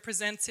 what it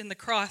represents in the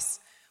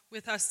cross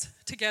with us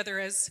together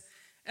as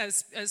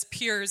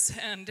peers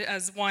and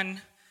as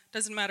one.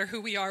 Doesn't matter who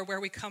we are,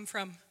 where we come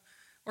from,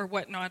 or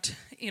whatnot,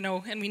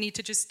 and we need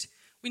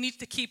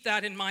to keep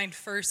that in mind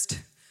first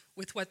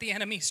with what the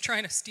enemy's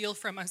trying to steal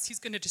from us. He's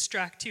going to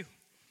distract you.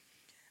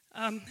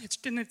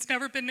 It's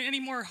never been any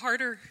more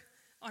harder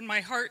on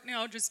my heart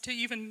now just to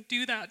even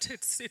do that.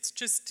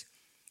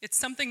 It's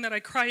something that I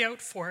cry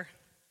out for.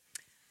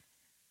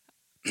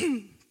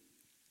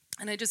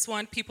 And I just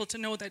want people to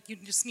know that you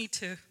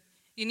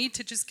need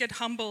to just get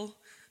humble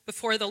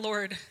before the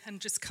Lord and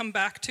just come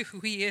back to who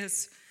he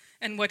is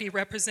and what he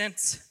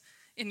represents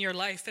in your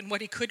life and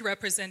what he could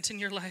represent in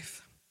your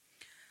life.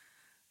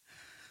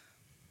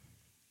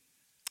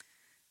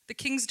 The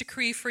King's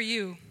decree for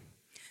you.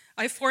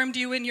 I formed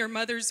you in your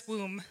mother's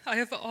womb. I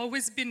have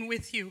always been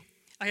with you.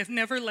 I have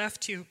never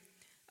left you.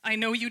 I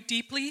know you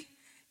deeply,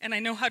 and I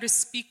know how to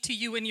speak to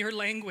you in your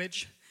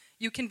language.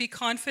 You can be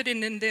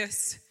confident in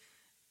this.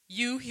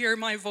 You hear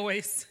my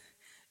voice.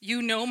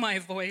 You know my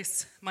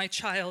voice, my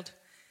child.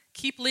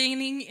 Keep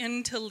leaning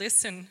in to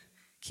listen.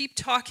 Keep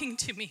talking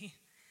to me.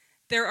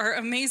 There are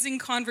amazing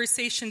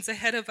conversations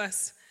ahead of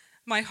us.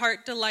 My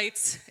heart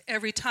delights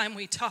every time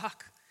we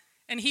talk.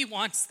 And he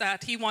wants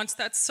that. He wants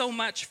that so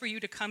much for you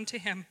to come to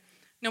him.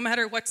 No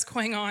matter what's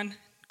going on,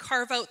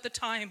 carve out the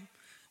time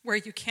where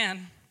you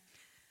can.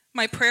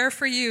 My prayer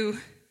for you,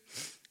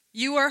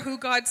 you are who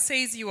God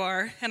says you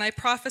are, and I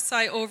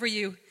prophesy over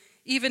you.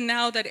 even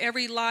now that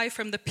every lie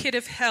from the pit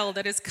of hell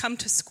that has come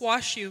to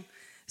squash you,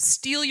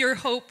 steal your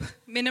hope,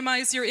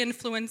 minimize your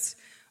influence,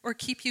 or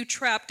keep you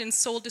trapped in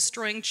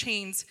soul-destroying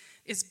chains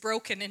is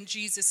broken in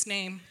Jesus'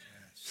 name.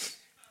 Yes.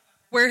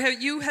 Where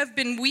you have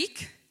been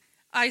weak,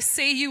 I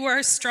say you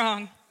are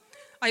strong.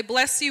 I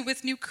bless you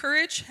with new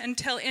courage and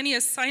tell any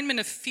assignment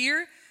of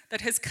fear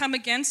that has come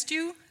against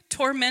you,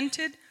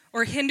 tormented,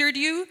 or hindered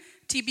you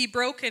to be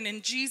broken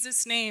in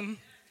Jesus' name.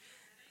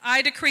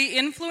 I decree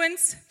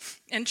influence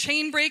and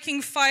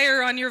chain-breaking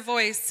fire on your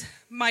voice,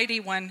 mighty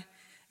one.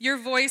 Your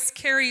voice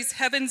carries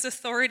heaven's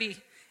authority,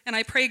 and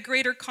I pray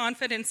greater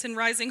confidence and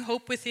rising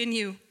hope within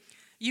you.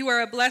 You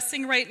are a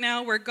blessing right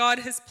now where God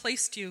has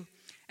placed you,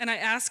 and I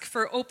ask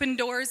for open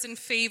doors and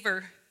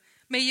favor.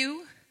 May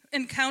you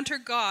encounter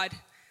God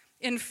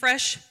in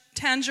fresh,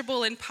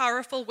 tangible, and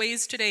powerful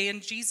ways today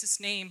in Jesus'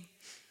 name.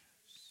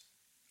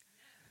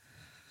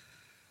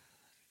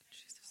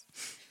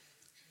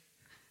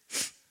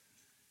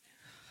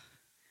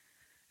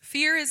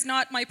 Fear is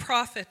not my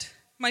prophet.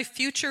 My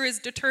future is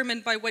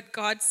determined by what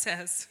God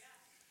says.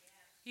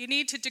 You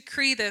need to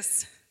decree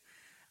this.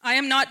 I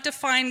am not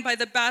defined by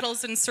the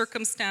battles and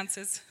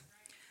circumstances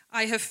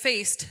I have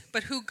faced,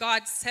 but who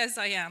God says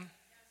I am.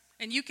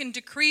 And you can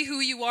decree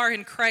who you are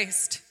in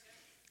Christ.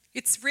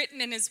 It's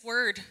written in his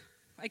word.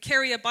 I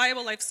carry a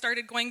Bible. I've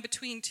started going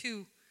between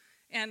two.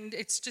 And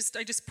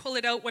I just pull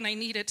it out when I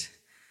need it.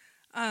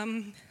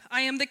 I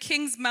am the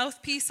King's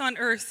mouthpiece on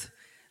earth.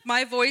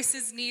 My voice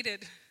is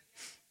needed.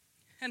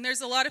 And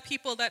there's a lot of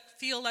people that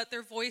feel that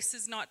their voice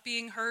is not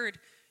being heard.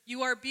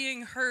 You are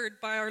being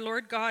heard by our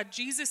Lord God.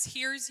 Jesus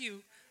hears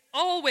you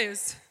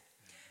always.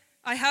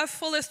 I have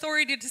full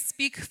authority to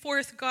speak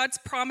forth God's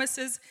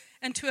promises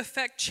and to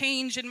effect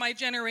change in my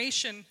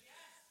generation.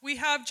 We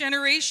have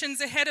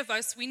generations ahead of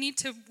us. We need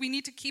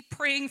to keep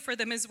praying for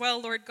them as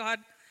well, Lord God.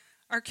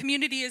 Our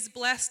community is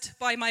blessed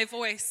by my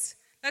voice.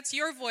 That's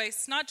your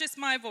voice, not just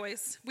my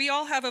voice. We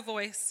all have a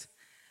voice.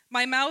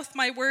 My mouth,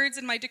 my words,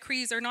 and my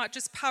decrees are not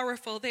just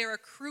powerful, they are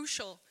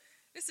crucial.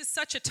 This is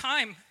such a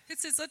time.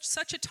 This is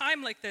such a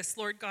time like this,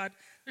 Lord God.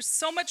 There's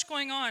so much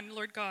going on,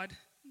 Lord God.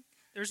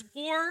 There's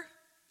war.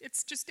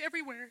 It's just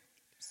everywhere.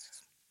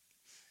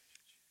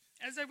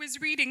 As I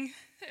was reading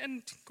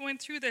and going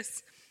through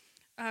this,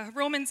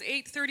 Romans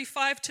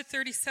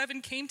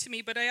 8:35-37 came to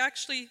me, but I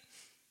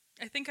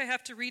think I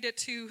have to read it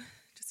too.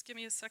 Just give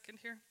me a second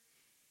here.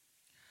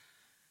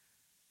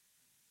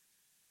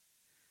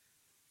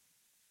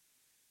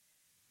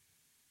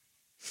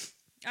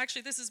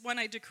 Actually, this is one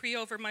I decree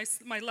over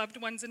my loved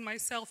ones and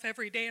myself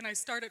every day, and I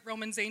start at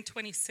Romans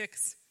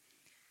 8:26.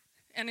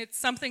 And it's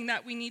something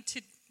that we need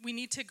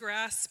to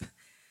grasp.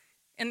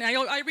 And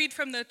I read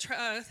from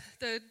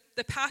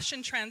the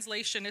Passion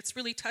Translation. It's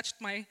really touched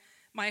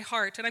my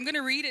heart, and I'm going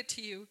to read it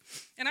to you.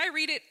 And I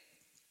read it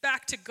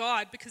back to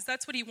God because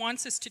that's what he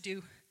wants us to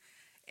do.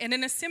 And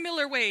in a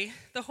similar way,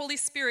 the Holy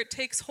Spirit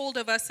takes hold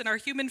of us in our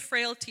human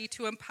frailty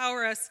to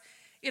empower us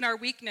in our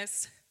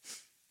weakness,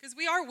 because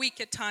we are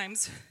weak at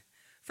times.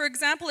 For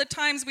example, at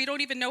times we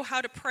don't even know how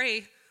to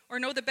pray or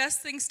know the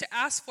best things to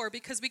ask for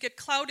because we get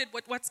clouded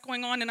with what's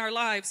going on in our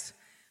lives.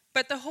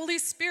 But the Holy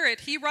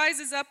Spirit, he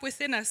rises up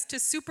within us to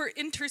super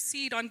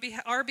intercede on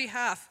our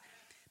behalf,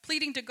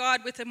 pleading to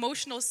God with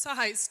emotional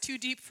sighs too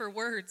deep for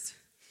words.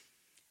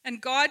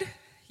 And God,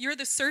 you're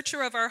the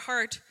searcher of our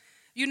heart.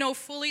 You know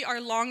fully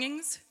our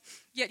longings,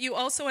 yet you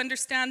also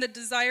understand the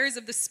desires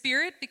of the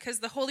Spirit because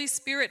the Holy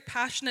Spirit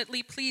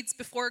passionately pleads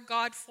before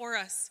God for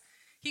us.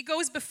 He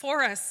goes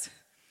before us,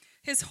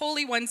 his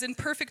holy ones, in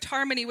perfect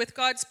harmony with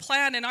God's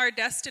plan and our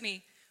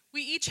destiny.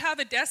 We each have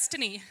a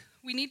destiny.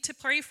 We need to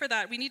pray for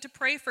that. We need to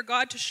pray for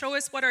God to show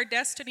us what our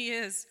destiny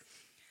is.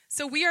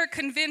 So we are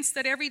convinced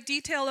that every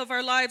detail of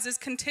our lives is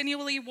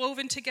continually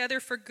woven together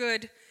for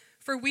good,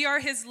 for we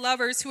are his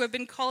lovers who have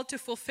been called to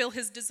fulfill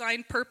his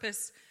design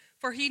purpose.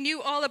 For he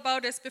knew all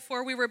about us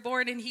before we were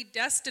born, and he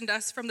destined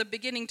us from the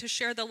beginning to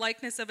share the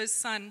likeness of his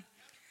Son.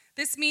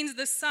 This means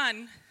the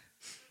Son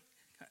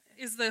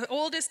is the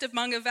oldest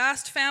among a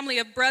vast family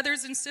of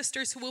brothers and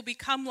sisters who will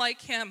become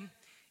like him.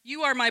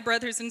 You are my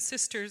brothers and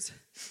sisters.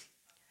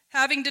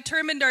 Having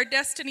determined our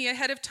destiny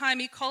ahead of time,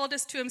 he called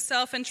us to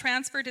himself and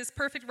transferred his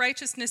perfect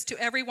righteousness to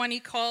everyone he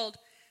called.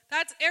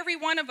 That's every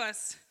one of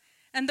us.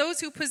 And those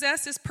who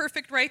possess his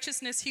perfect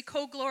righteousness, he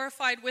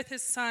co-glorified with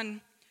his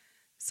Son.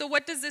 So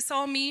what does this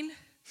all mean?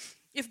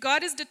 If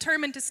God is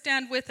determined to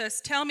stand with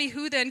us, tell me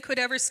who then could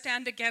ever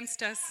stand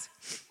against us?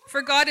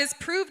 For God has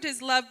proved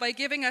his love by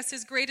giving us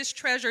his greatest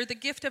treasure, the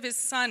gift of his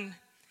Son.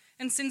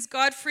 And since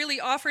God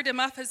freely offered him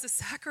up as a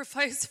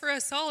sacrifice for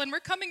us all, and we're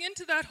coming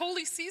into that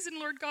holy season,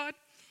 Lord God,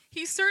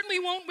 he certainly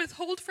won't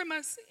withhold from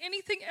us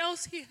anything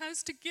else he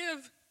has to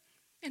give.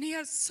 And he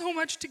has so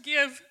much to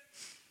give.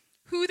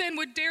 Who then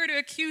would dare to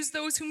accuse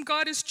those whom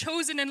God has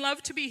chosen and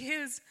loved to be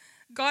his?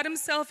 God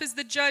himself is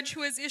the judge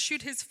who has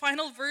issued his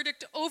final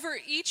verdict over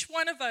each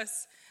one of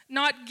us.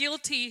 Not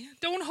guilty.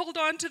 Don't hold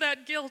on to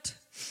that guilt.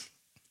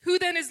 Who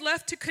then is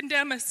left to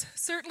condemn us?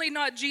 Certainly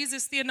not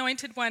Jesus, the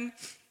anointed one.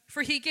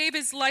 For he gave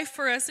his life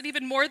for us, and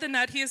even more than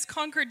that, he has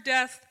conquered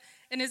death.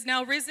 and is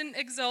now risen,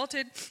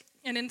 exalted,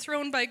 and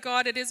enthroned by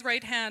God at his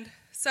right hand.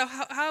 So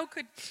how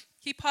could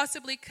he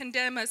possibly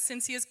condemn us,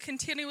 since he is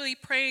continually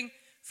praying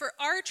for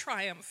our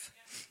triumph?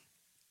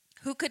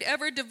 Who could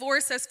ever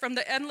divorce us from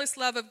the endless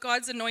love of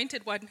God's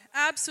anointed one?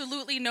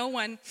 Absolutely no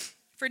one.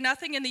 For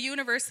nothing in the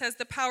universe has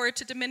the power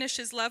to diminish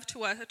his love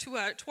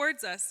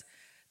towards us.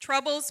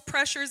 Troubles,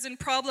 pressures, and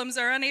problems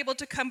are unable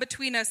to come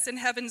between us and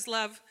heaven's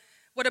love.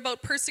 What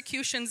about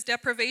persecutions,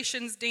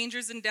 deprivations,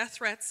 dangers, and death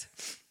threats?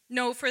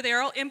 No, for they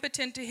are all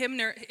impotent to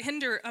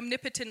hinder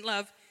omnipotent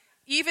love.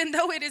 Even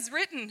though it is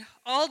written,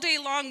 all day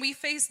long we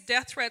face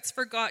death threats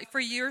for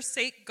your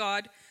sake,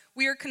 God.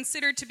 We are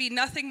considered to be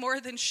nothing more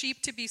than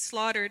sheep to be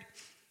slaughtered.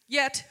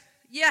 Yet,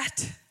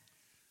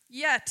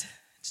 it's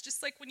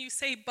just like when you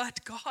say, but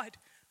God,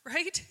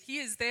 right? He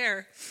is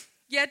there.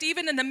 Yet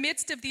even in the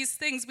midst of these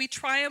things, we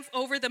triumph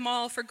over them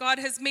all, for God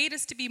has made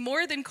us to be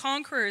more than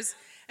conquerors,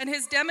 and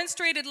his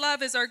demonstrated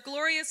love is our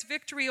glorious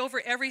victory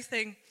over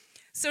everything.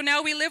 So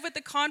now we live with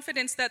the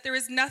confidence that there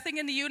is nothing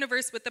in the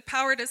universe with the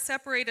power to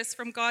separate us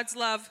from God's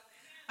love.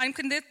 I'm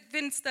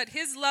convinced that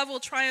his love will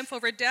triumph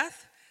over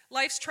death,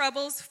 life's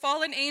troubles,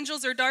 fallen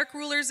angels, or dark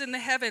rulers in the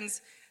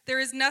heavens. There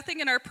is nothing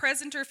in our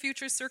present or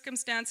future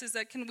circumstances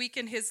that can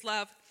weaken his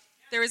love.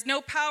 There is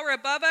no power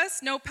above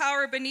us, no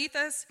power beneath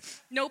us,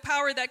 no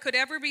power that could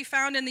ever be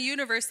found in the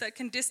universe that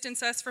can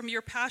distance us from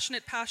your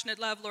passionate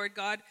love, Lord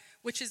God,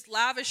 which is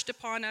lavished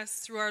upon us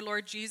through our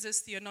Lord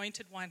Jesus, the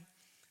Anointed One.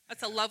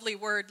 That's a lovely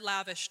word,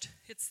 lavished.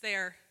 It's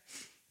there.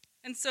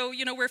 And so,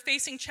 we're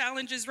facing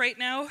challenges right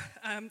now,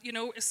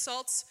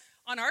 assaults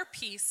on our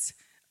peace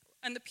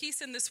and the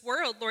peace in this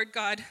world, Lord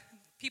God.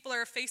 People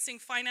are facing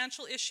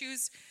financial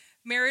issues,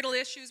 marital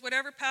issues,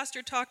 whatever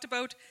Pastor talked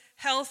about,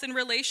 health and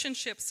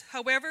relationships.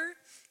 However,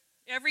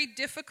 every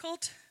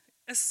difficult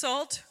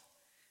assault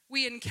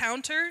we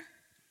encounter,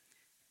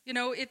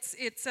 it's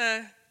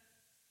an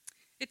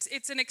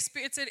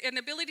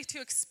ability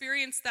to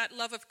experience that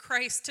love of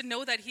Christ, to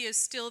know that he is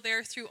still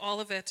there through all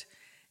of it,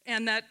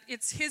 and that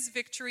it's his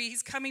victory.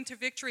 He's coming to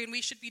victory, and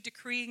we should be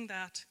decreeing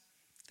that.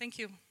 Thank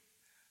you.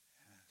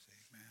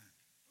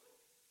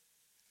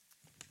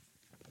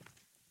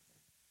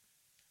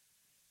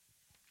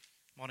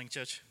 Morning,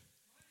 church.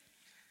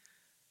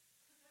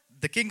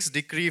 The King's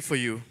decree for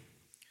you.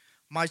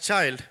 My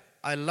child,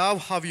 I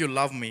love how you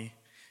love me.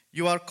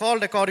 You are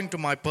called according to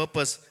my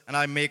purpose, and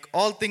I make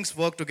all things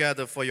work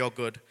together for your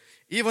good,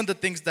 even the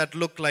things that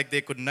look like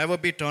they could never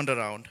be turned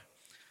around.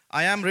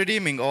 I am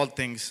redeeming all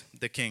things,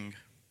 the King.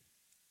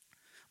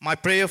 My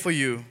prayer for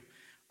you.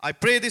 I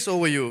pray this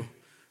over you.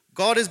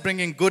 God is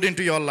bringing good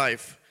into your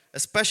life,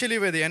 especially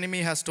where the enemy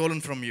has stolen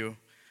from you.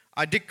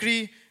 I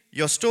decree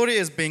your story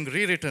is being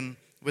rewritten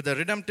with the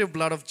redemptive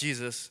blood of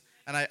Jesus,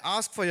 and I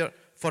ask for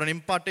an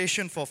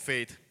impartation for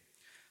faith.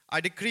 I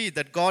decree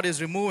that God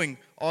is removing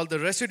all the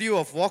residue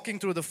of walking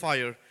through the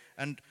fire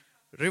and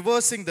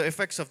reversing the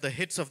effects of the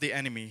hits of the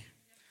enemy.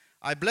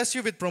 I bless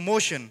you with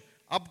promotion,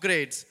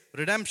 upgrades,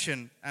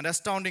 redemption, and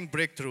astounding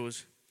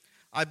breakthroughs.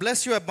 I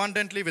bless you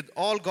abundantly with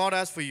all God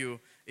has for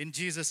you. In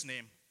Jesus'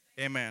 name,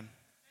 amen.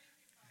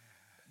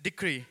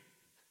 Decree.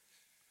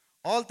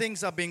 All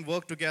things are being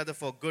worked together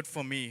for good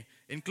for me,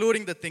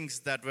 including the things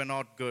that were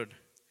not good.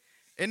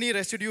 Any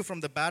residue from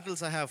the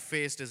battles I have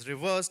faced is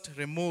reversed,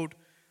 removed,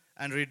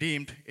 and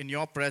redeemed in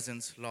your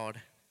presence, Lord.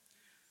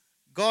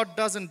 God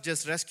doesn't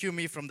just rescue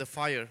me from the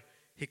fire,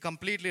 he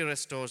completely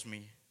restores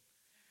me.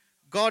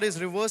 God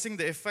is reversing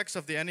the effects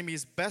of the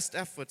enemy's best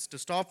efforts to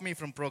stop me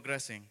from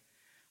progressing.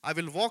 I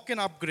will walk in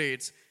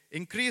upgrades,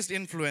 increased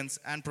influence,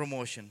 and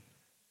promotion.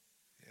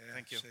 Yes,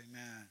 thank you.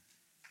 Amen.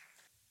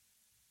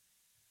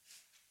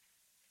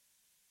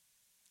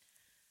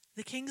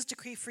 The King's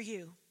decree for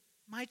you,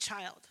 my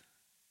child.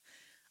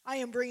 I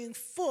am bringing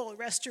full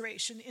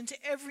restoration into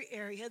every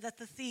area that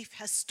the thief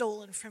has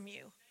stolen from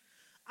you.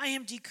 I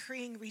am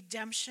decreeing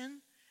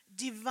redemption,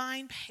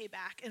 divine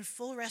payback, and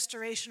full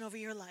restoration over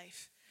your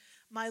life.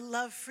 My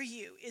love for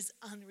you is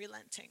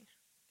unrelenting.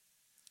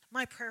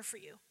 My prayer for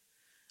you.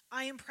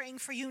 I am praying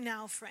for you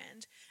now,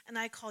 friend, and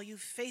I call you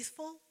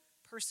faithful,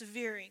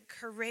 persevering,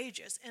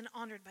 courageous, and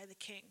honored by the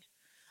King.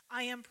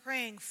 I am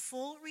praying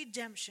full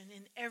redemption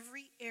in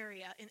every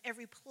area, in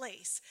every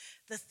place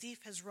the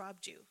thief has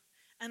robbed you.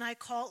 And I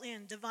call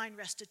in divine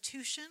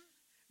restitution,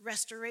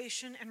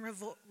 restoration, and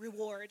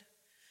reward.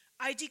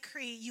 I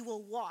decree you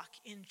will walk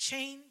in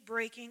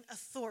chain-breaking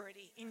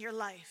authority in your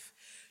life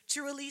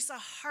to release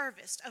a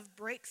harvest of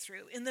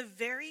breakthrough in the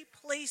very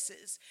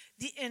places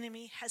the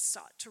enemy has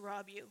sought to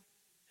rob you.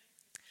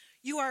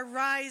 You are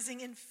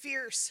rising in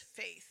fierce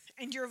faith,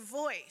 and your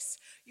voice,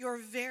 your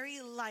very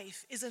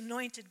life, is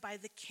anointed by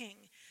the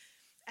King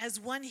as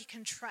one he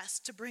can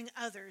trust to bring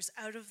others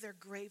out of their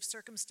grave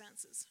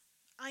circumstances.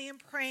 I am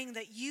praying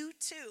that you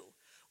too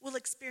will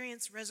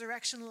experience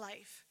resurrection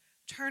life,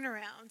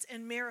 turnarounds,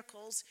 and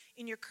miracles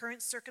in your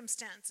current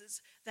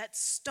circumstances that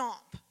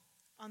stomp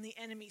on the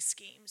enemy's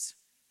schemes.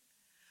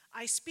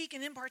 I speak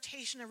an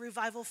impartation of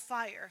revival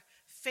fire,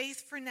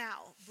 faith for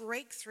now,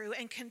 breakthrough,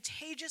 and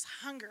contagious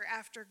hunger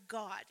after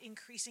God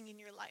increasing in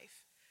your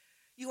life.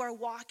 You are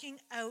walking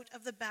out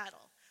of the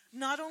battle,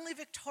 not only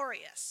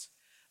victorious,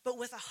 but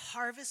with a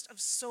harvest of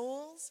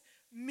souls,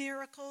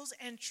 miracles,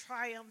 and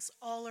triumphs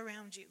all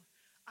around you.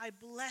 I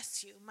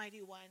bless you,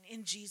 mighty one.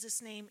 In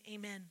Jesus' name,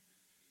 amen.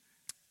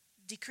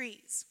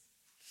 Decrees.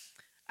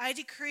 I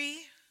decree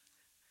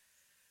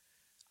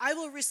I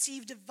will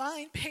receive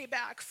divine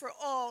payback for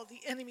all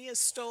the enemy has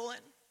stolen.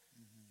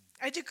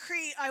 I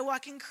decree I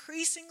walk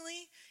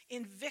increasingly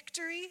in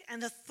victory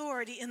and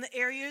authority in the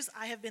areas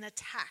I have been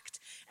attacked,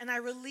 and I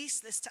release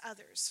this to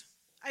others.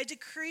 I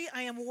decree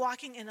I am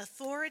walking in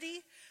authority,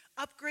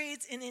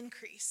 upgrades, and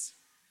increase.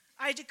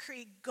 I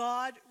decree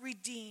God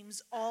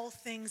redeems all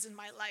things in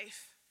my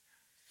life.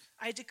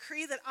 I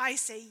decree that I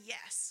say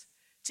yes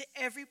to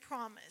every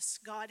promise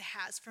God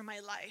has for my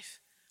life.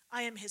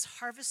 I am his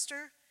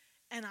harvester,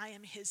 and I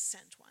am his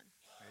sent one.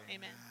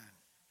 Amen.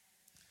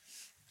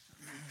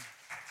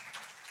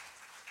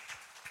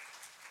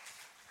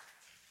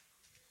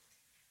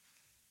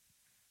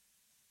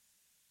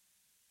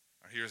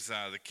 Here's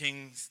the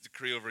king's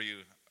decree over you,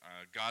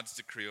 God's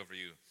decree over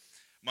you.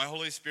 My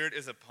Holy Spirit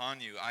is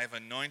upon you. I have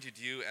anointed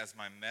you as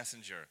my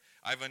messenger.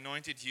 I've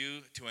anointed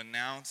you to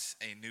announce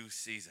a new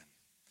season.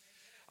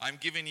 I'm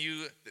giving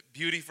you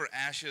beauty for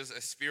ashes,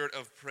 a spirit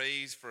of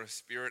praise for a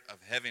spirit of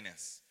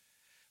heaviness.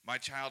 My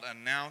child,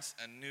 announce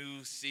a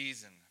new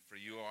season, for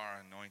you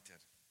are anointed.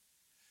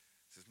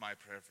 This is my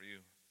prayer for you.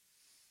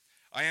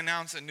 I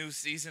announce a new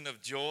season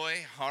of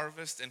joy,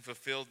 harvest, and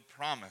fulfilled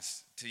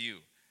promise to you.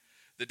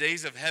 The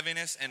days of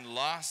heaviness and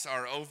loss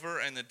are over,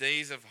 and the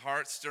days of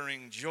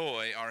heart-stirring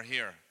joy are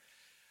here.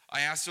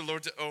 I ask the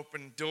Lord to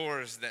open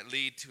doors that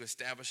lead to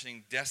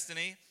establishing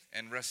destiny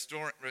and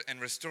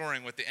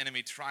restoring what the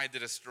enemy tried to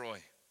destroy.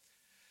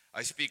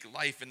 I speak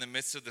life in the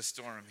midst of the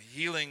storm,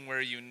 healing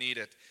where you need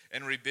it,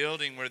 and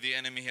rebuilding where the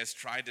enemy has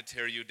tried to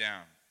tear you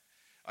down.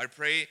 I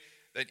pray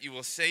that you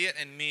will say it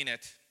and mean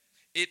it.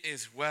 It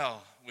is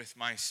well with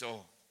my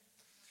soul.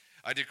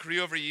 I decree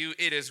over you,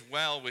 it is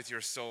well with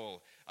your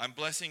soul. I'm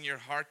blessing your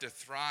heart to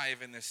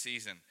thrive in this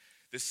season.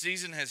 The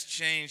season has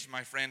changed,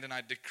 my friend, and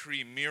I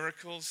decree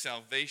miracles,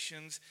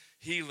 salvations,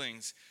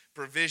 healings,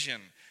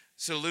 provision,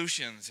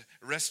 solutions,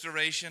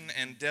 restoration,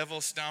 and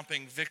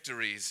devil-stomping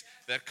victories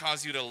that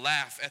cause you to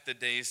laugh at the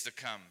days to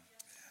come.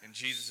 In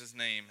Jesus'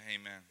 name,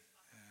 amen.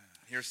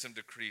 Here's some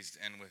decrees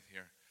to end with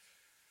here.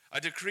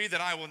 I decree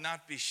that I will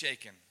not be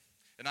shaken,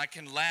 and I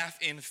can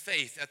laugh in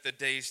faith at the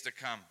days to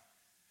come.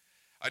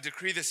 I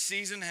decree the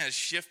season has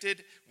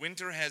shifted,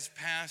 winter has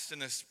passed,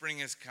 and the spring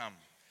has come.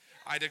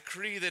 I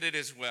decree that it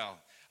is well.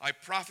 I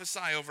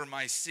prophesy over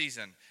my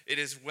season. It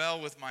is well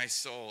with my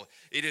soul.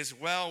 It is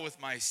well with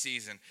my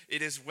season.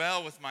 It is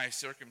well with my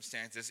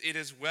circumstances. It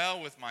is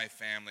well with my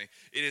family.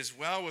 It is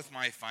well with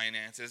my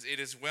finances. It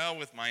is well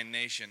with my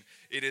nation.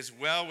 It is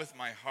well with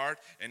my heart,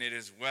 and it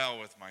is well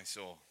with my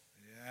soul.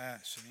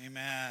 Yes,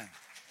 amen.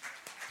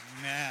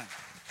 Amen.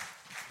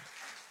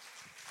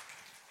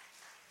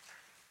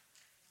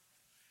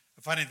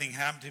 A funny thing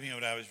happened to me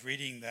when I was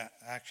reading that.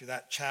 Actually,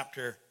 that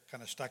chapter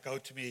kind of stuck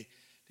out to me,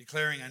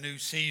 declaring a new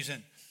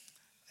season.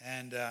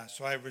 And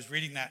so I was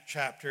reading that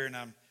chapter, and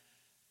I'm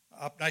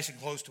up nice and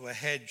close to a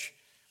hedge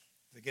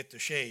to get the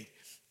shade.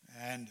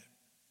 And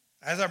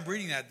as I'm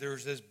reading that,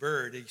 there's this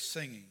bird. He's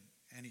singing,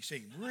 and he's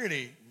singing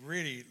really,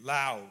 really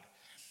loud.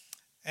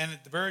 And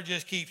the bird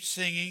just keeps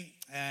singing,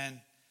 and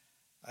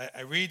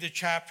I read the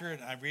chapter,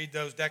 and I read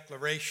those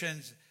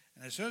declarations.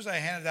 And as soon as I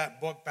handed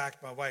that book back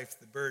to my wife,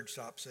 the bird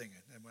stopped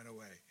singing and went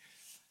away.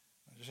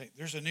 I just think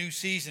there's a new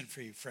season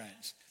for you,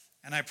 friends.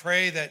 And I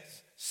pray that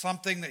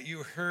something that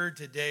you heard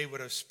today would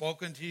have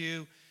spoken to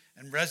you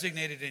and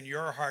resonated in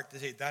your heart to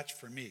say, that's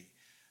for me.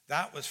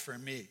 That was for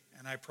me.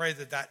 And I pray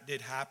that that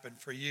did happen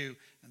for you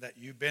and that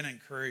you've been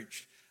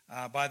encouraged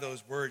by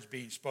those words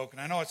being spoken.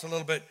 I know it's a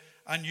little bit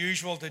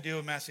unusual to do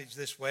a message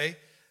this way,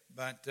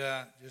 but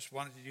just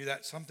wanted to do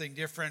that, something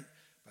different.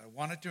 But I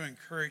wanted to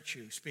encourage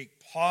you, speak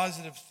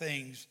positive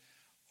things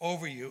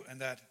over you,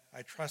 and that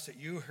I trust that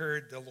you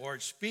heard the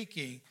Lord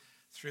speaking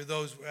through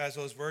those, as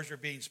those words were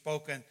being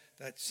spoken,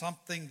 that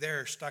something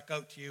there stuck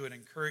out to you and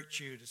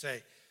encouraged you to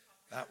say,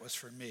 that was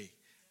for me.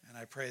 And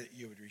I pray that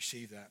you would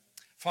receive that.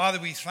 Father,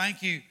 we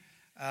thank you,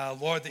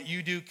 Lord, that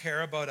you do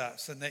care about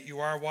us and that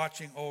you are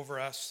watching over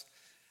us.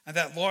 And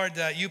that, Lord,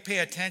 you pay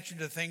attention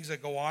to things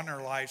that go on in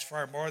our lives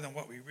far more than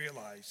what we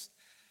realize.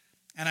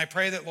 And I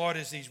pray that, Lord,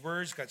 as these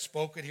words got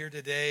spoken here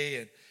today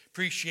and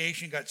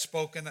appreciation got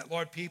spoken, that,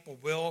 Lord, people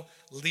will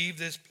leave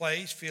this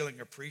place feeling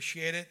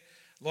appreciated.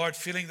 Lord,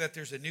 feeling that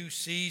there's a new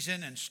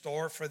season in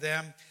store for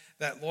them.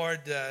 That,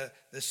 Lord,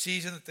 the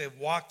season that they've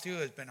walked through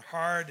has been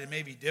hard and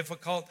maybe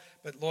difficult.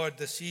 But, Lord,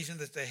 the season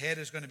that's ahead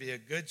is going to be a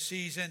good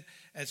season.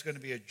 And it's going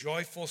to be a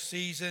joyful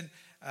season.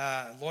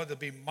 Lord, there'll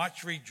be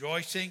much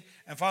rejoicing.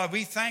 And, Father,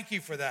 we thank you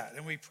for that.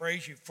 And we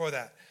praise you for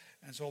that.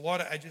 And so, Lord,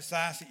 I just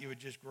ask that you would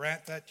just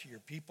grant that to your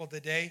people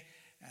today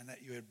and that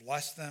you would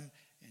bless them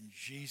in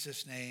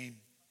Jesus' name.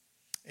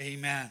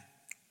 Amen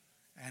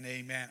and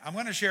amen. I'm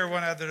going to share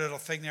one other little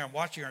thing there. I'm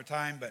watching our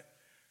time, but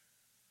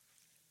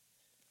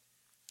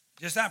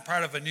just that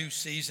part of a new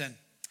season.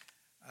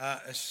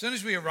 As soon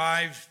as we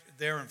arrived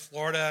there in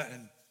Florida,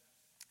 and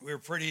we were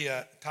pretty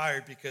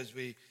tired because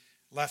we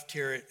left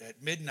here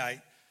at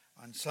midnight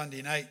on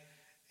Sunday night,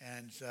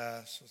 and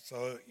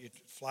so you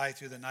fly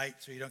through the night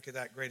so you don't get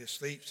that great of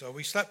sleep. So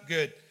we slept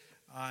good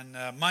on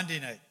Monday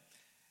night.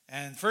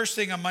 And first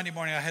thing on Monday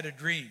morning, I had a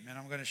dream, and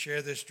I'm going to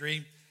share this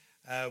dream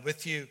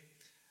with you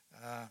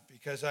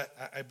because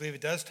I believe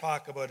it does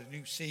talk about a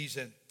new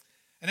season.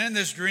 And in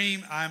this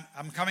dream,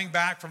 I'm coming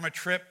back from a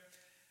trip,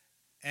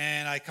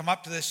 and I come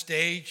up to this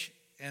stage,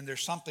 and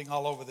there's something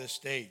all over this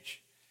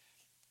stage.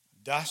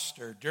 Dust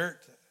or dirt.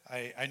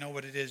 I know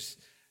what it is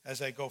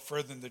as I go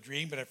further in the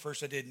dream, but at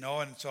first I didn't know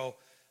it. And so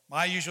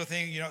my usual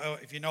thing,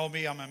 if you know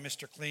me, I'm a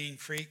Mr. Clean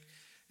freak.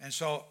 And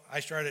so I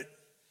started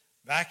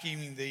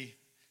vacuuming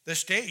the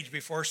stage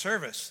before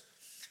service.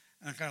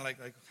 And I'm kind of like,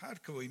 how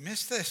could we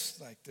miss this?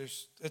 Like,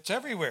 it's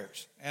everywhere.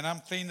 And I'm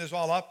cleaning this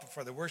all up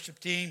for the worship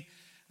team,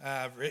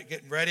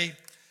 getting ready.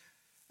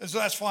 And so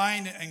that's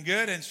fine and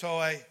good. And so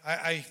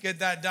I get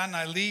that done.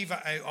 I leave.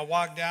 I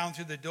walk down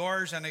through the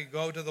doors, and I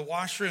go to the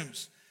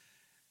washrooms.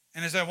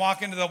 And as I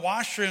walk into the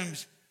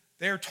washrooms,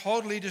 they're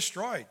totally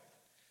destroyed.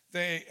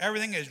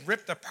 Everything is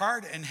ripped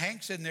apart, and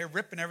Hank's in there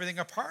ripping everything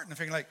apart. And I'm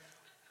thinking, like,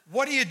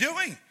 what are you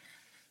doing?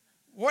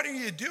 What are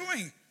you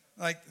doing?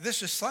 Like,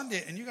 this is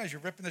Sunday, and you guys are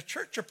ripping the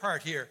church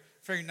apart here.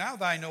 Figuring now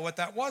that I know what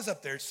that was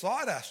up there. It's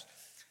sawdust.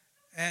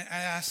 And I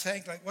asked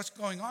Hank, like, what's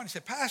going on? He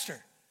said,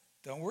 Pastor,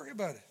 don't worry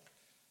about it.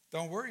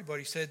 Don't worry about it.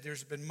 He said,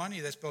 there's been money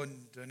that's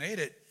been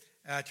donated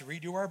to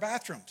redo our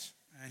bathrooms.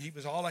 And he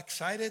was all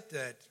excited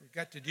that we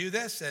got to do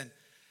this.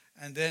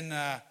 And then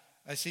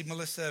I see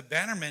Melissa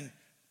Bannerman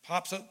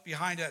pops up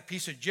behind a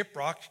piece of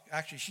gyprock.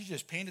 Actually, she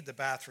just painted the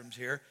bathrooms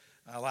here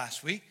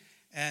last week.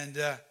 And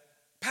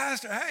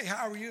Pastor, hey,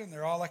 how are you? And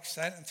they're all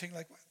excited and thinking,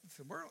 like, what in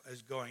the world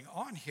is going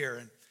on here?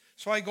 And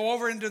so I go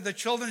over into the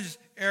children's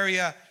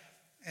area,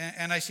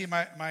 and I see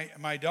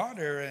my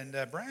daughter and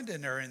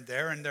Brandon are in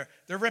there, and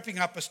they're ripping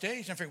up a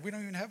stage. And I figure, we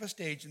don't even have a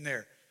stage in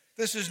there.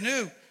 This is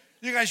new.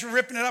 You guys are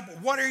ripping it up.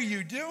 What are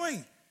you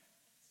doing?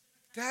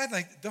 Dad,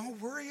 like, don't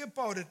worry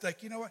about it.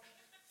 Like, you know what?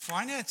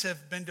 Finance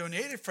have been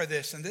donated for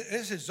this, and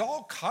this is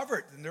all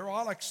covered. And they're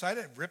all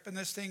excited, ripping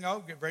this thing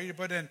out, get ready to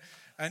put in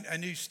a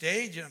new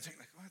stage. And I'm thinking,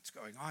 like, what's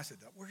going on? I said,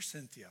 where's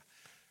Cynthia?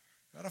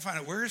 Got to find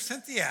out, where's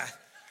Cynthia?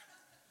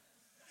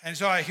 And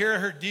so I hear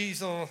her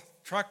diesel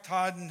truck,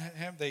 Todd and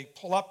him, they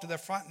pull up to the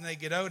front and they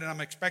get out, and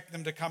I'm expecting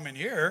them to come in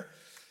here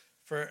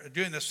for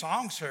doing the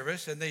song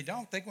service, and they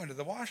don't. They go into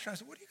the washroom. I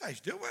said, what are you guys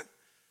doing?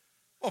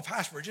 Oh,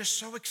 Pastor, we're just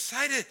so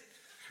excited.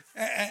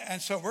 And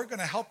so we're going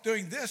to help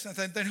doing this. And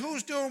then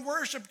who's doing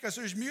worship? Because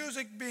there's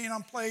music being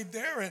played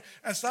there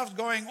and stuff's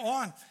going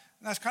on. And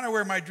that's kind of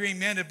where my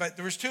dream ended. But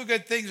there was two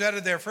good things out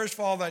of there. First of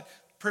all, that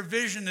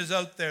provision is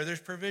out there. There's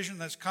provision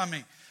that's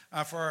coming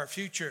for our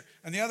future.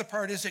 And the other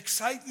part is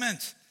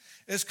excitement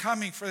is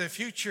coming for the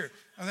future.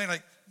 I'm thinking,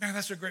 like, man,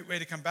 that's a great way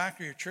to come back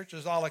to your church.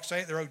 Is all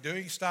excited. They're out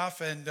doing stuff.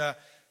 And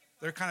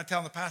they're kind of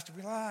telling the pastor,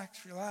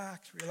 relax,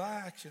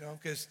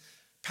 because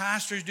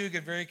pastors do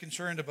get very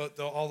concerned about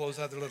all those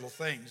other little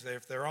things,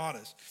 if they're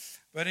honest.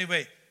 But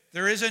anyway,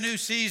 there is a new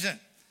season.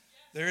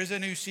 There is a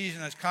new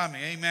season that's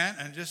coming. Amen.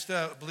 And just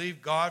believe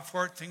God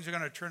for it. Things are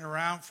going to turn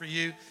around for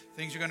you.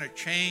 Things are going to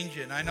change.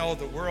 And I know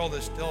the world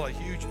is still a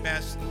huge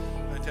mess.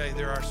 I tell you,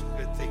 there are some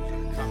good things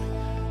that are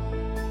coming.